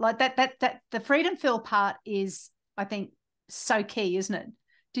filled? Like that the freedom filled part is, I think, so key, isn't it?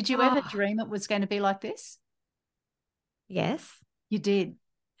 Did you ever dream it was going to be like this? Yes. You did.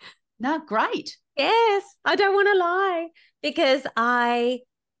 No, great. Yes. I don't want to lie because I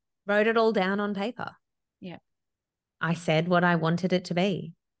wrote it all down on paper. Yeah. I said what I wanted it to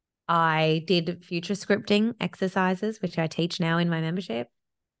be. I did future scripting exercises, which I teach now in my membership.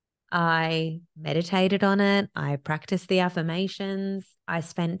 I meditated on it. I practiced the affirmations. I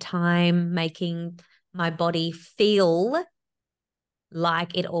spent time making my body feel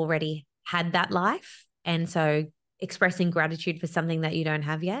like it already had that life. And so expressing gratitude for something that you don't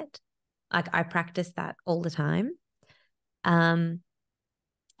have yet. Like I practice that all the time. And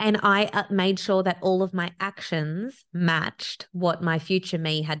I made sure that all of my actions matched what my future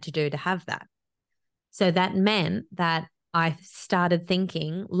me had to do to have that. So that meant that I started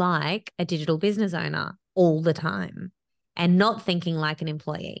thinking like a digital business owner all the time and not thinking like an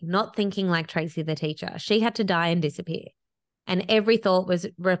employee, not thinking like Tracy, the teacher. She had to die and disappear. And every thought was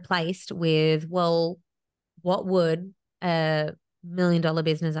replaced with, well, what would a $1 million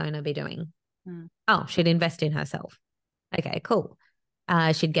business owner be doing? Oh, she'd invest in herself. Okay, cool.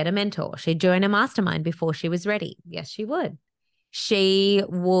 She'd get a mentor. She'd join a mastermind before she was ready. Yes, she would. She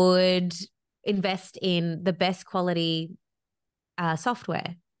would invest in the best quality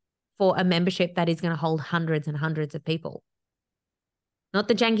software for a membership that is going to hold hundreds and hundreds of people. Not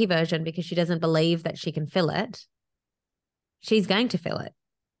the janky version because she doesn't believe that she can fill it. She's going to fill it.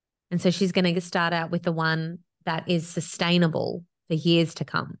 And so she's going to start out with the one that is sustainable for years to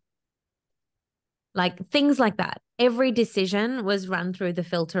come. Like things like that. Every decision was run through the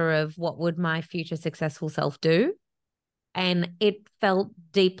filter of what would my future successful self do? And it felt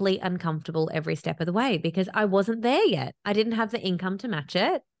deeply uncomfortable every step of the way because I wasn't there yet. I didn't have the income to match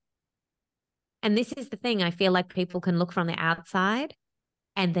it. And this is the thing. I feel like people can look from the outside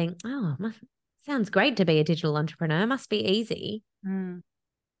and think, oh, sounds great to be a digital entrepreneur. Must be easy. Mm.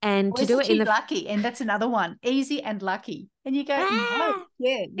 And well, to do it in the lucky, and that's another one, easy and lucky. And you go, no,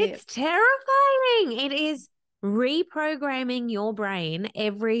 yeah, it's terrifying. It is reprogramming your brain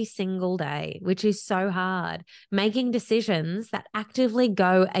every single day, which is so hard. Making decisions that actively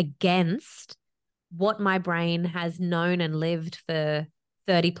go against what my brain has known and lived for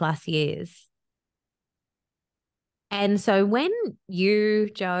 30 plus years. And so when you,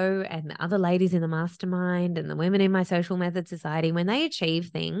 Joe, and the other ladies in the mastermind and the women in my social method society, when they achieve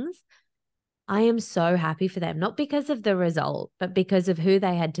things, I am so happy for them, not because of the result, but because of who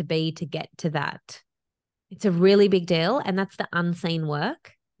they had to be to get to that. It's a really big deal. And that's the unseen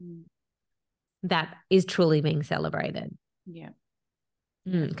work that is truly being celebrated. Yeah.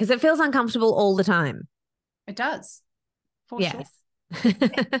 Because it feels uncomfortable all the time. It does. For yes. Sure.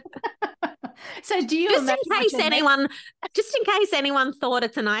 So do you just in case anyone thought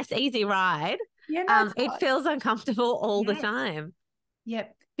it's a nice, easy ride, it feels uncomfortable all the time.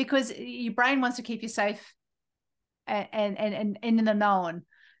 Yep. Because your brain wants to keep you safe and in the known.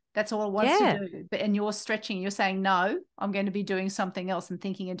 That's all it wants to do. And you're stretching, you're saying, no, I'm going to be doing something else and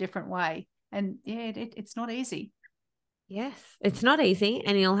thinking a different way. And it's not easy. Yes, it's not easy.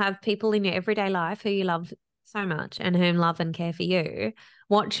 And you'll have people in your everyday life who you love so much and whom love and care for you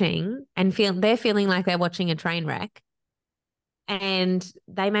watching and they're feeling like they're watching a train wreck. And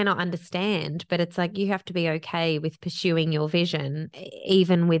they may not understand, but it's like you have to be okay with pursuing your vision,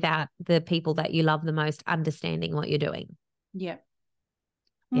 even without the people that you love the most understanding what you're doing. Yeah.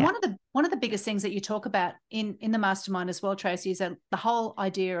 One of the biggest things that you talk about in the mastermind as well, Tracy, is that the whole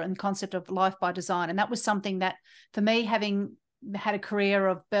idea and concept of life by design. And that was something that for me, having had a career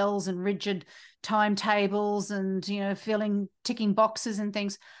of bells and rigid timetables and, ticking boxes and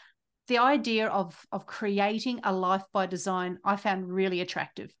things, the idea of creating a life by design, I found really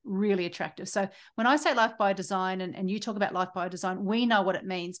attractive, really attractive. So when I say life by design and you talk about life by design, we know what it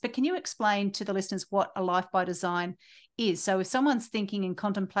means, but can you explain to the listeners what a life by design is? So if someone's thinking and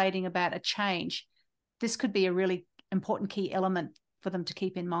contemplating about a change, this could be a really important key element for them to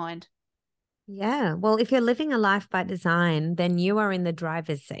keep in mind. Yeah. Well, if you're living a life by design, then you are in the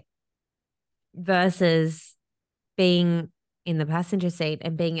driver's seat versus being in the passenger seat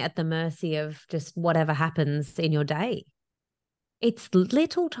and being at the mercy of just whatever happens in your day. It's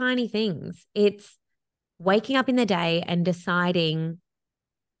little tiny things. It's waking up in the day and deciding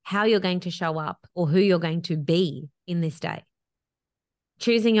how you're going to show up or who you're going to be in this day.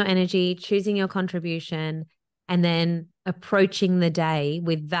 Choosing your energy, choosing your contribution, and then approaching the day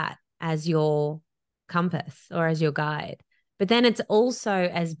with that as your compass or as your guide. But then it's also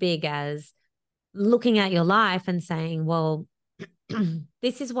as big as looking at your life and saying, well,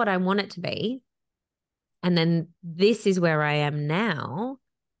 this is what I want it to be. And then this is where I am now.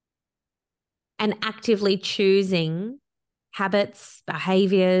 And actively choosing habits,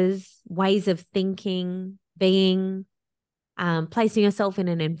 behaviors, ways of thinking, being, placing yourself in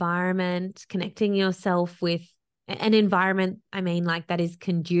an environment, connecting yourself with an environment, I mean, like that is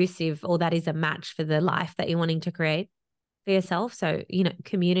conducive or that is a match for the life that you're wanting to create for yourself. So,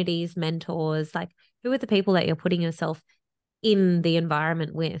 communities, mentors, like who are the people that you're putting yourself in the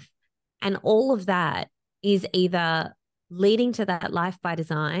environment with? And all of that is either leading to that life by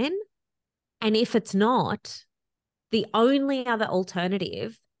design. And if it's not, the only other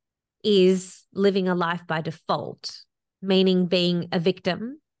alternative is living a life by default, meaning being a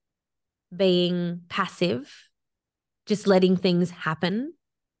victim, being passive, just letting things happen,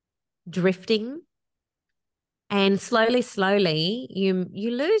 drifting. And slowly, you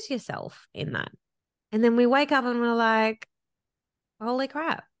lose yourself in that. And then we wake up and we're like, holy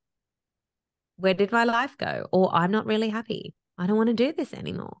crap, where did my life go? Or I'm not really happy. I don't want to do this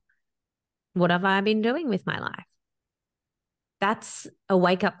anymore. What have I been doing with my life? That's a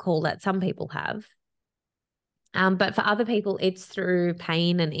wake-up call that some people have. But for other people, it's through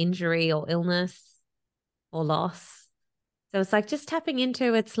pain and injury or illness or loss. So it's like just tapping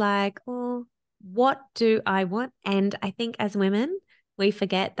into, it's like, oh, what do I want? And I think as women, we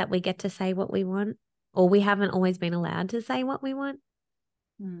forget that we get to say what we want, or we haven't always been allowed to say what we want.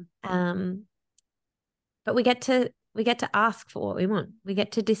 But we get to ask for what we want. We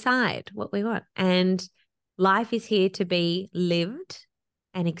get to decide what we want. And life is here to be lived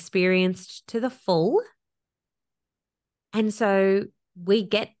and experienced to the full. And so we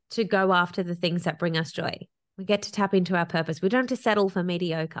get to go after the things that bring us joy. We get to tap into our purpose. We don't have to settle for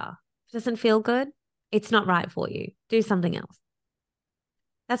mediocre. If it doesn't feel good, it's not right for you. Do something else.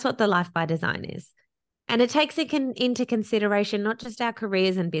 That's what the life by design is. And it takes into consideration not just our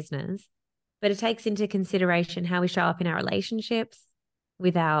careers and business, but it takes into consideration how we show up in our relationships,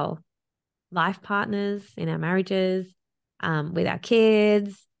 with our life partners, in our marriages, with our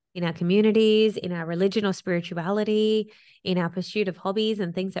kids, in our communities, in our religion or spirituality, in our pursuit of hobbies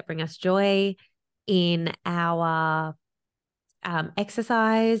and things that bring us joy, in our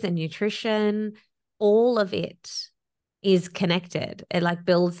exercise and nutrition. All of it is connected. It like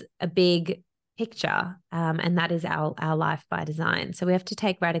builds a big picture, and that is our life by design. So we have to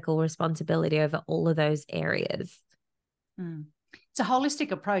take radical responsibility over all of those areas. It's a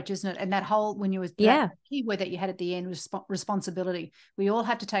holistic approach, isn't it? And that whole, when you were that key word that you had at the end was responsibility. We all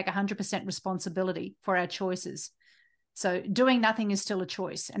have to take 100% responsibility for our choices. So doing nothing is still a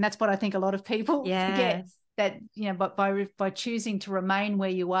choice, and that's what I think a lot of people forget. That but by choosing to remain where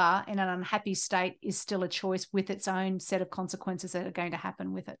you are in an unhappy state is still a choice with its own set of consequences that are going to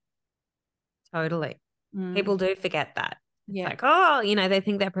happen with it. Totally. People do forget that. It's like, they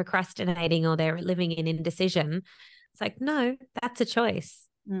think they're procrastinating or they're living in indecision. It's like, no, that's a choice.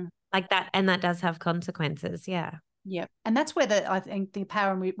 Like that. And that does have consequences. Yeah. Yeah. And that's where I think the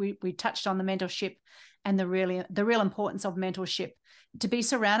power, and we touched on the mentorship and the real importance of mentorship, to be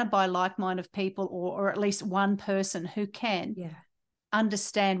surrounded by like-minded people, or at least one person who can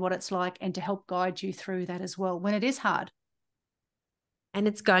understand what it's like and to help guide you through that as well when it is hard. And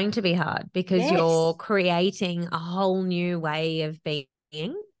it's going to be hard because you're creating a whole new way of being,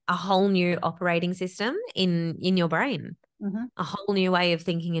 a whole new operating system in your brain, a whole new way of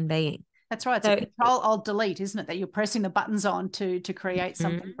thinking and being. That's right. So, Control-Alt-Delete, isn't it? That you're pressing the buttons on to create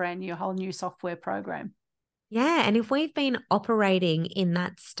something brand new, a whole new software program. Yeah. And if we've been operating in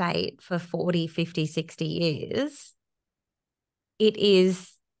that state for 40, 50, 60 years, it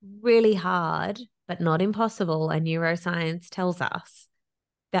is really hard, but not impossible. And neuroscience tells us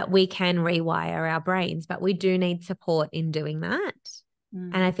that we can rewire our brains, but we do need support in doing that.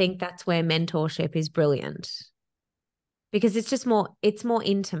 And I think that's where mentorship is brilliant, because it's more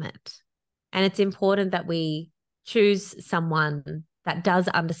intimate, and it's important that we choose someone that does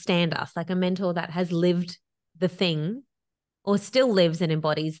understand us, like a mentor that has lived the thing or still lives and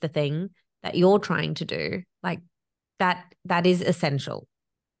embodies the thing that you're trying to do. Like that is essential.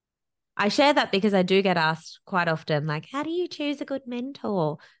 I share that because I do get asked quite often, like, how do you choose a good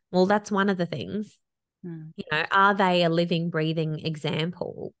mentor? Well, that's one of the things. Are they a living, breathing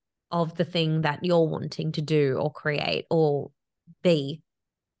example of the thing that you're wanting to do or create or be?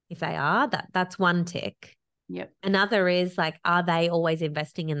 If they are, that's one tick. Yep. Another is like, are they always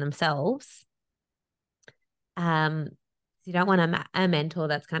investing in themselves? You don't want a mentor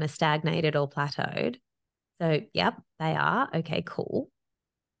that's kind of stagnated or plateaued. So, yep, they are. Okay, cool.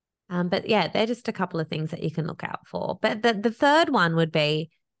 But yeah, they're just a couple of things that you can look out for. But the third one would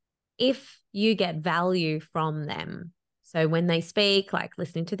be, if you get value from them, so when they speak, like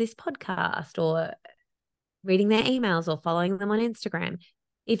listening to this podcast or reading their emails or following them on Instagram,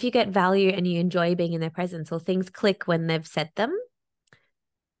 if you get value and you enjoy being in their presence, or things click when they've said them,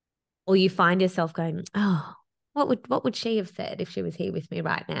 or you find yourself going, oh, what would she have said if she was here with me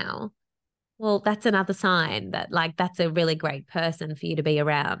right now? Well, that's another sign that like that's a really great person for you to be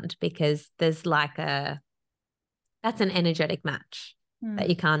around, because there's like that's an energetic match that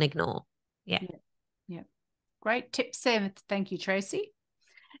you can't ignore. Yeah. Yeah. Great tips there. Thank you, Tracy.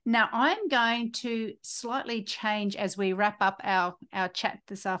 Now, I'm going to slightly change as we wrap up our chat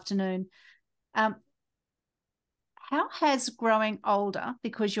this afternoon. How has growing older,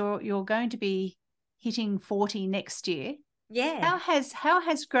 because you're going to be hitting 40 next year. Yeah. How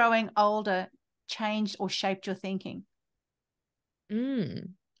has growing older changed or shaped your thinking?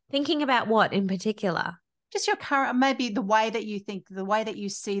 Thinking about what in particular? Just your current, maybe the way that you think, the way that you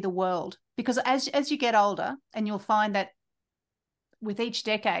see the world. Because as you get older, and you'll find that with each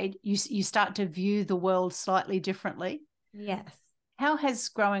decade, you start to view the world slightly differently. Yes. How has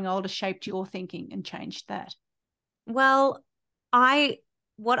growing older shaped your thinking and changed that? Well,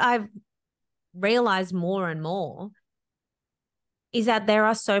 what I've realized more and more is that there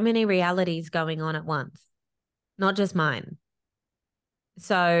are so many realities going on at once, not just mine.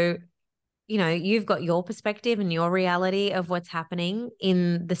 So, you know, you've got your perspective and your reality of what's happening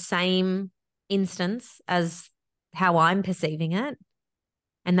in the same instance as how I'm perceiving it.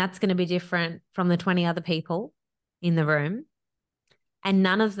 And that's going to be different from the 20 other people in the room. And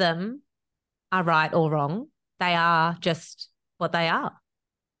none of them are right or wrong. They are just what they are.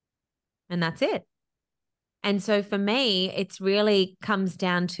 And that's it. And so for me, it's really comes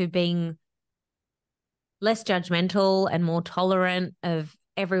down to being less judgmental and more tolerant of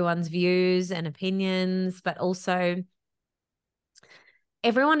everyone's views and opinions, but also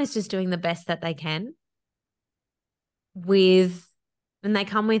everyone is just doing the best that they can and they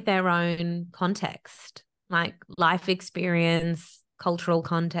come with their own context, like life experience, cultural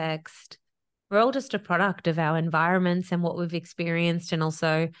context. We're all just a product of our environments and what we've experienced, and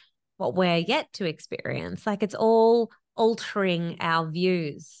also what we're yet to experience. Like it's all altering our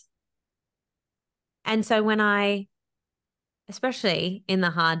views. And so especially in the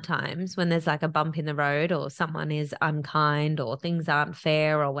hard times, when there's like a bump in the road or someone is unkind or things aren't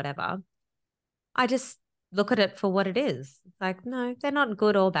fair or whatever, I just look at it for what it is. It's like, no, they're not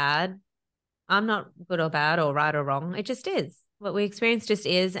good or bad. I'm not good or bad or right or wrong. It just is. What we experience just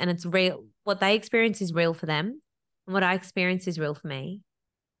is, and it's real. What they experience is real for them, and what I experience is real for me.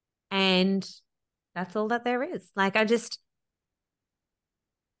 And that's all that there is. Like I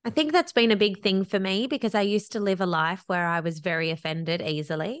think that's been a big thing for me, because I used to live a life where I was very offended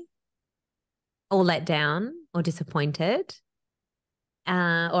easily, or let down or disappointed, or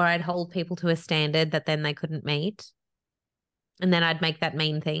I'd hold people to a standard that then they couldn't meet. And then I'd make that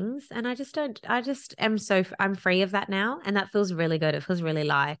mean things. And I just I'm free of that now. And that feels really good. It feels really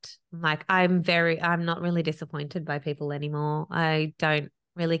light. Like I'm not really disappointed by people anymore. I don't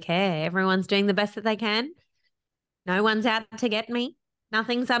really care. Everyone's doing the best that they can. No one's out to get me.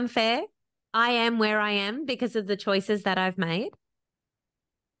 Nothing's unfair. I am where I am because of the choices that I've made.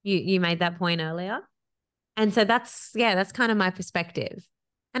 You made that point earlier. And so that's kind of my perspective.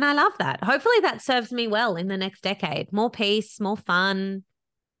 And I love that. Hopefully that serves me well in the next decade. More peace, more fun.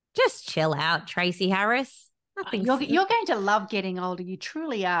 Just chill out, Tracy Harris. You're going to love getting older. You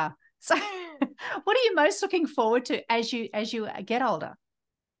truly are. So what are you most looking forward to as you get older?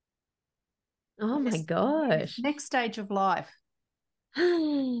 Oh my gosh. Next stage of life.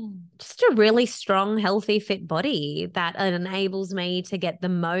 Just a really strong, healthy, fit body that enables me to get the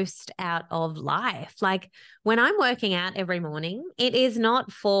most out of life. Like when I'm working out every morning, it is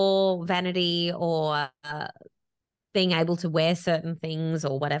not for vanity or being able to wear certain things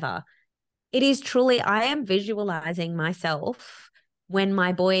or whatever. It is truly, I am visualizing myself when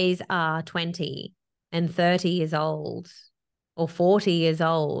my boys are 20 and 30 years old or 40 years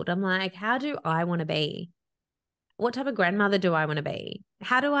old. I'm like, how do I want to be? What type of grandmother do I want to be?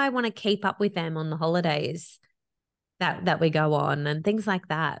 How do I want to keep up with them on the holidays that we go on and things like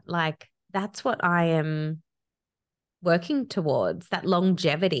that? Like that's what I am working towards, that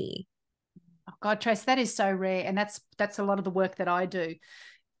longevity. Oh God, Trace, that is so rare. And that's a lot of the work that I do,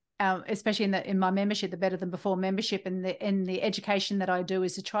 especially in my membership, the Better Than Before membership, and in the education that I do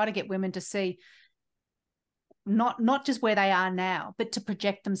is to try to get women to see not just where they are now, but to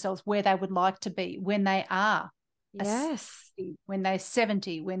project themselves where they would like to be when they are. Yes. When they're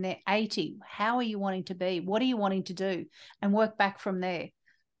 70, when they're 80, how are you wanting to be? What are you wanting to do? And work back from there.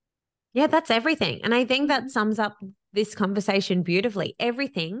 Yeah, that's everything. And I think that sums up this conversation beautifully.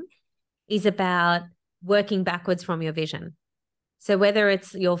 Everything is about working backwards from your vision. So whether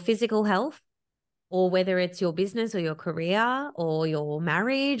it's your physical health or whether it's your business or your career or your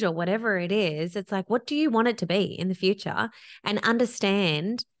marriage or whatever it is, it's like, what do you want it to be in the future? And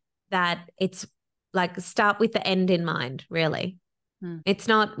understand that it's like start with the end in mind, really. It's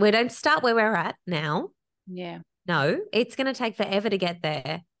not, we don't start where we're at now. Yeah. No, it's going to take forever to get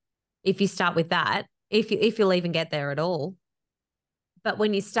there if you start with that, if you'll even get there at all. But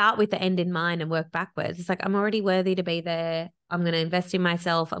when you start with the end in mind and work backwards, it's like, I'm already worthy to be there. I'm going to invest in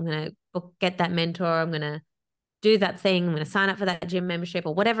myself. I'm going to get that mentor. I'm going to do that thing. I'm going to sign up for that gym membership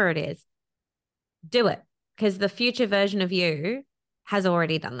or whatever it is. Do it, because the future version of you has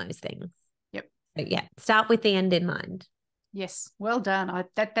already done those things. Yep. So yeah, start with the end in mind. Yes. Well done.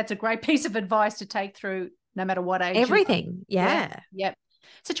 That's a great piece of advice to take through no matter what age. Everything. Yeah. Yep.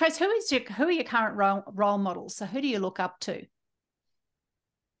 So Trace, who are your current role models? So who do you look up to?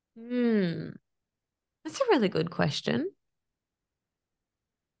 That's a really good question.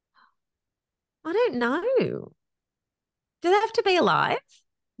 I don't know. Do they have to be alive?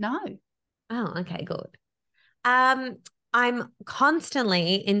 No. Oh, okay, good. I'm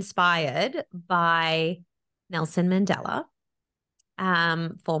constantly inspired by Nelson Mandela,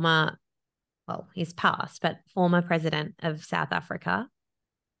 he's passed, but former president of South Africa,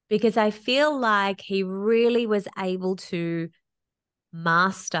 because I feel like he really was able to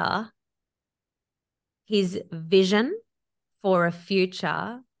master his vision for a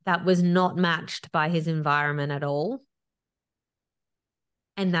future that was not matched by his environment at all.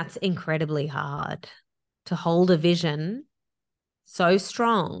 And that's incredibly hard, to hold a vision so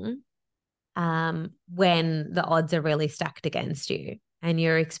strong when the odds are really stacked against you and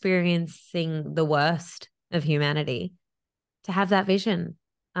you're experiencing the worst of humanity. To have that vision,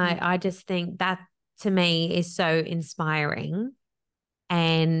 I just think that to me is so inspiring.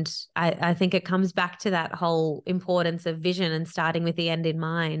 And I think it comes back to that whole importance of vision and starting with the end in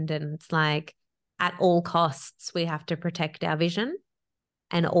mind. And it's like, at all costs, we have to protect our vision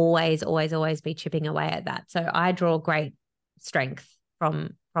and always, always, always be chipping away at that. So I draw great strength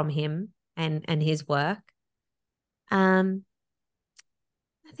from him and his work. I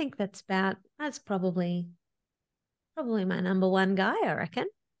think that's probably my number one guy, I reckon.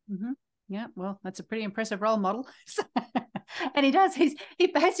 Mm-hmm. Yeah, well, that's a pretty impressive role model. And he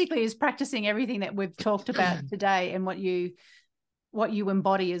basically is practicing everything that we've talked about today and what you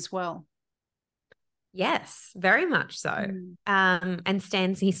embody as well. Yes, very much so.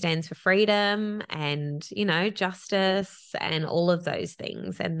 And he stands for freedom and, justice and all of those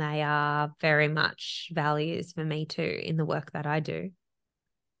things. And they are very much values for me too in the work that I do.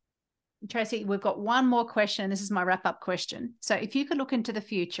 Tracy, we've got one more question. This is my wrap-up question. So if you could look into the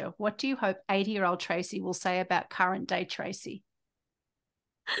future, what do you hope 80-year-old Tracy will say about current day Tracy?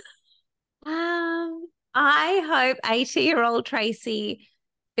 I hope 80-year-old Tracy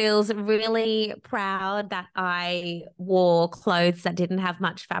feels really proud that I wore clothes that didn't have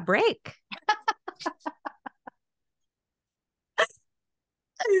much fabric.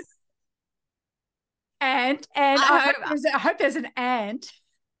 And I hope there's an and.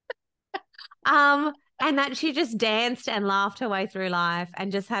 And that she just danced and laughed her way through life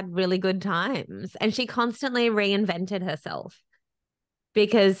and just had really good times. And she constantly reinvented herself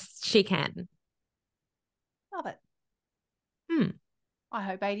because she can. Love it. I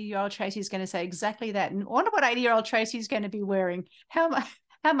hope 80-year-old Tracy is going to say exactly that. And I wonder what 80-year-old Tracy is going to be wearing. How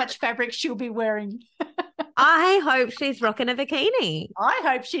much fabric she'll be wearing. I hope she's rocking a bikini. I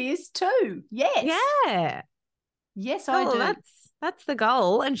hope she is too. Yes. Yeah. Yes, I do. That's the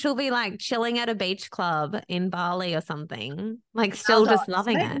goal. And she'll be like chilling at a beach club in Bali or something, like still Maldives. just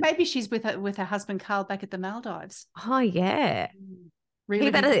loving it. Maybe she's with her husband Karl back at the Maldives. Oh yeah. Really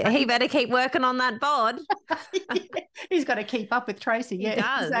he better keep working on that bod. Yeah, he's got to keep up with Tracy. He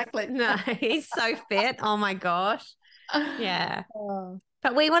does. Exactly. No, he's so fit. Oh my gosh. Yeah. Oh.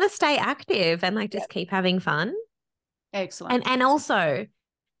 But we want to stay active and just keep having fun. Excellent. And also,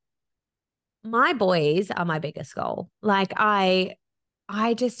 my boys are my biggest goal. Like I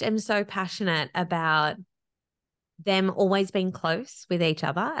just am so passionate about them always being close with each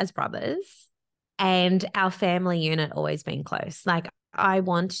other as brothers and our family unit always being close. Like I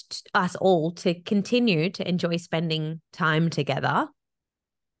want us all to continue to enjoy spending time together.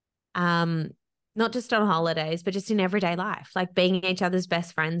 Not just on holidays, but just in everyday life, like being each other's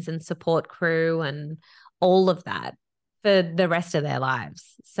best friends and support crew and all of that for the rest of their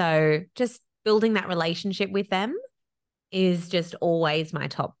lives. So just building that relationship with them is just always my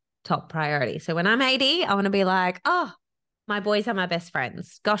top priority. So when I'm 80, I want to be like, oh, my boys are my best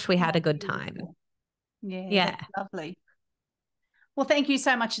friends. Gosh, we had a good time. Yeah. That's lovely. Well, thank you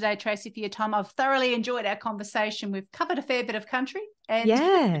so much today, Tracy, for your time. I've thoroughly enjoyed our conversation. We've covered a fair bit of country and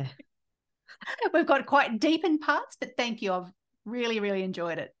Yeah. we've got quite deep in parts, but thank you. I've really, really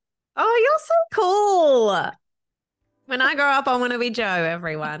enjoyed it. Oh, you're so cool. When I grow up, I want to be Joe,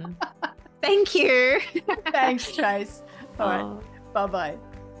 everyone. Thank you. Thanks, Trace. All right. Bye-bye.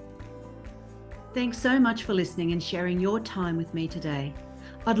 Thanks so much for listening and sharing your time with me today.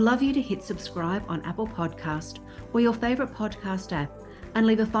 I'd love you to hit subscribe on Apple Podcast or your favorite podcast app and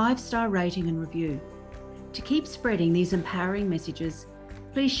leave a 5-star rating and review. To keep spreading these empowering messages,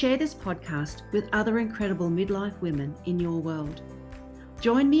 please share this podcast with other incredible midlife women in your world.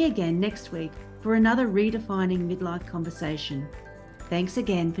 Join me again next week for another redefining midlife conversation. Thanks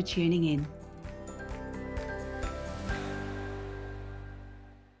again for tuning in.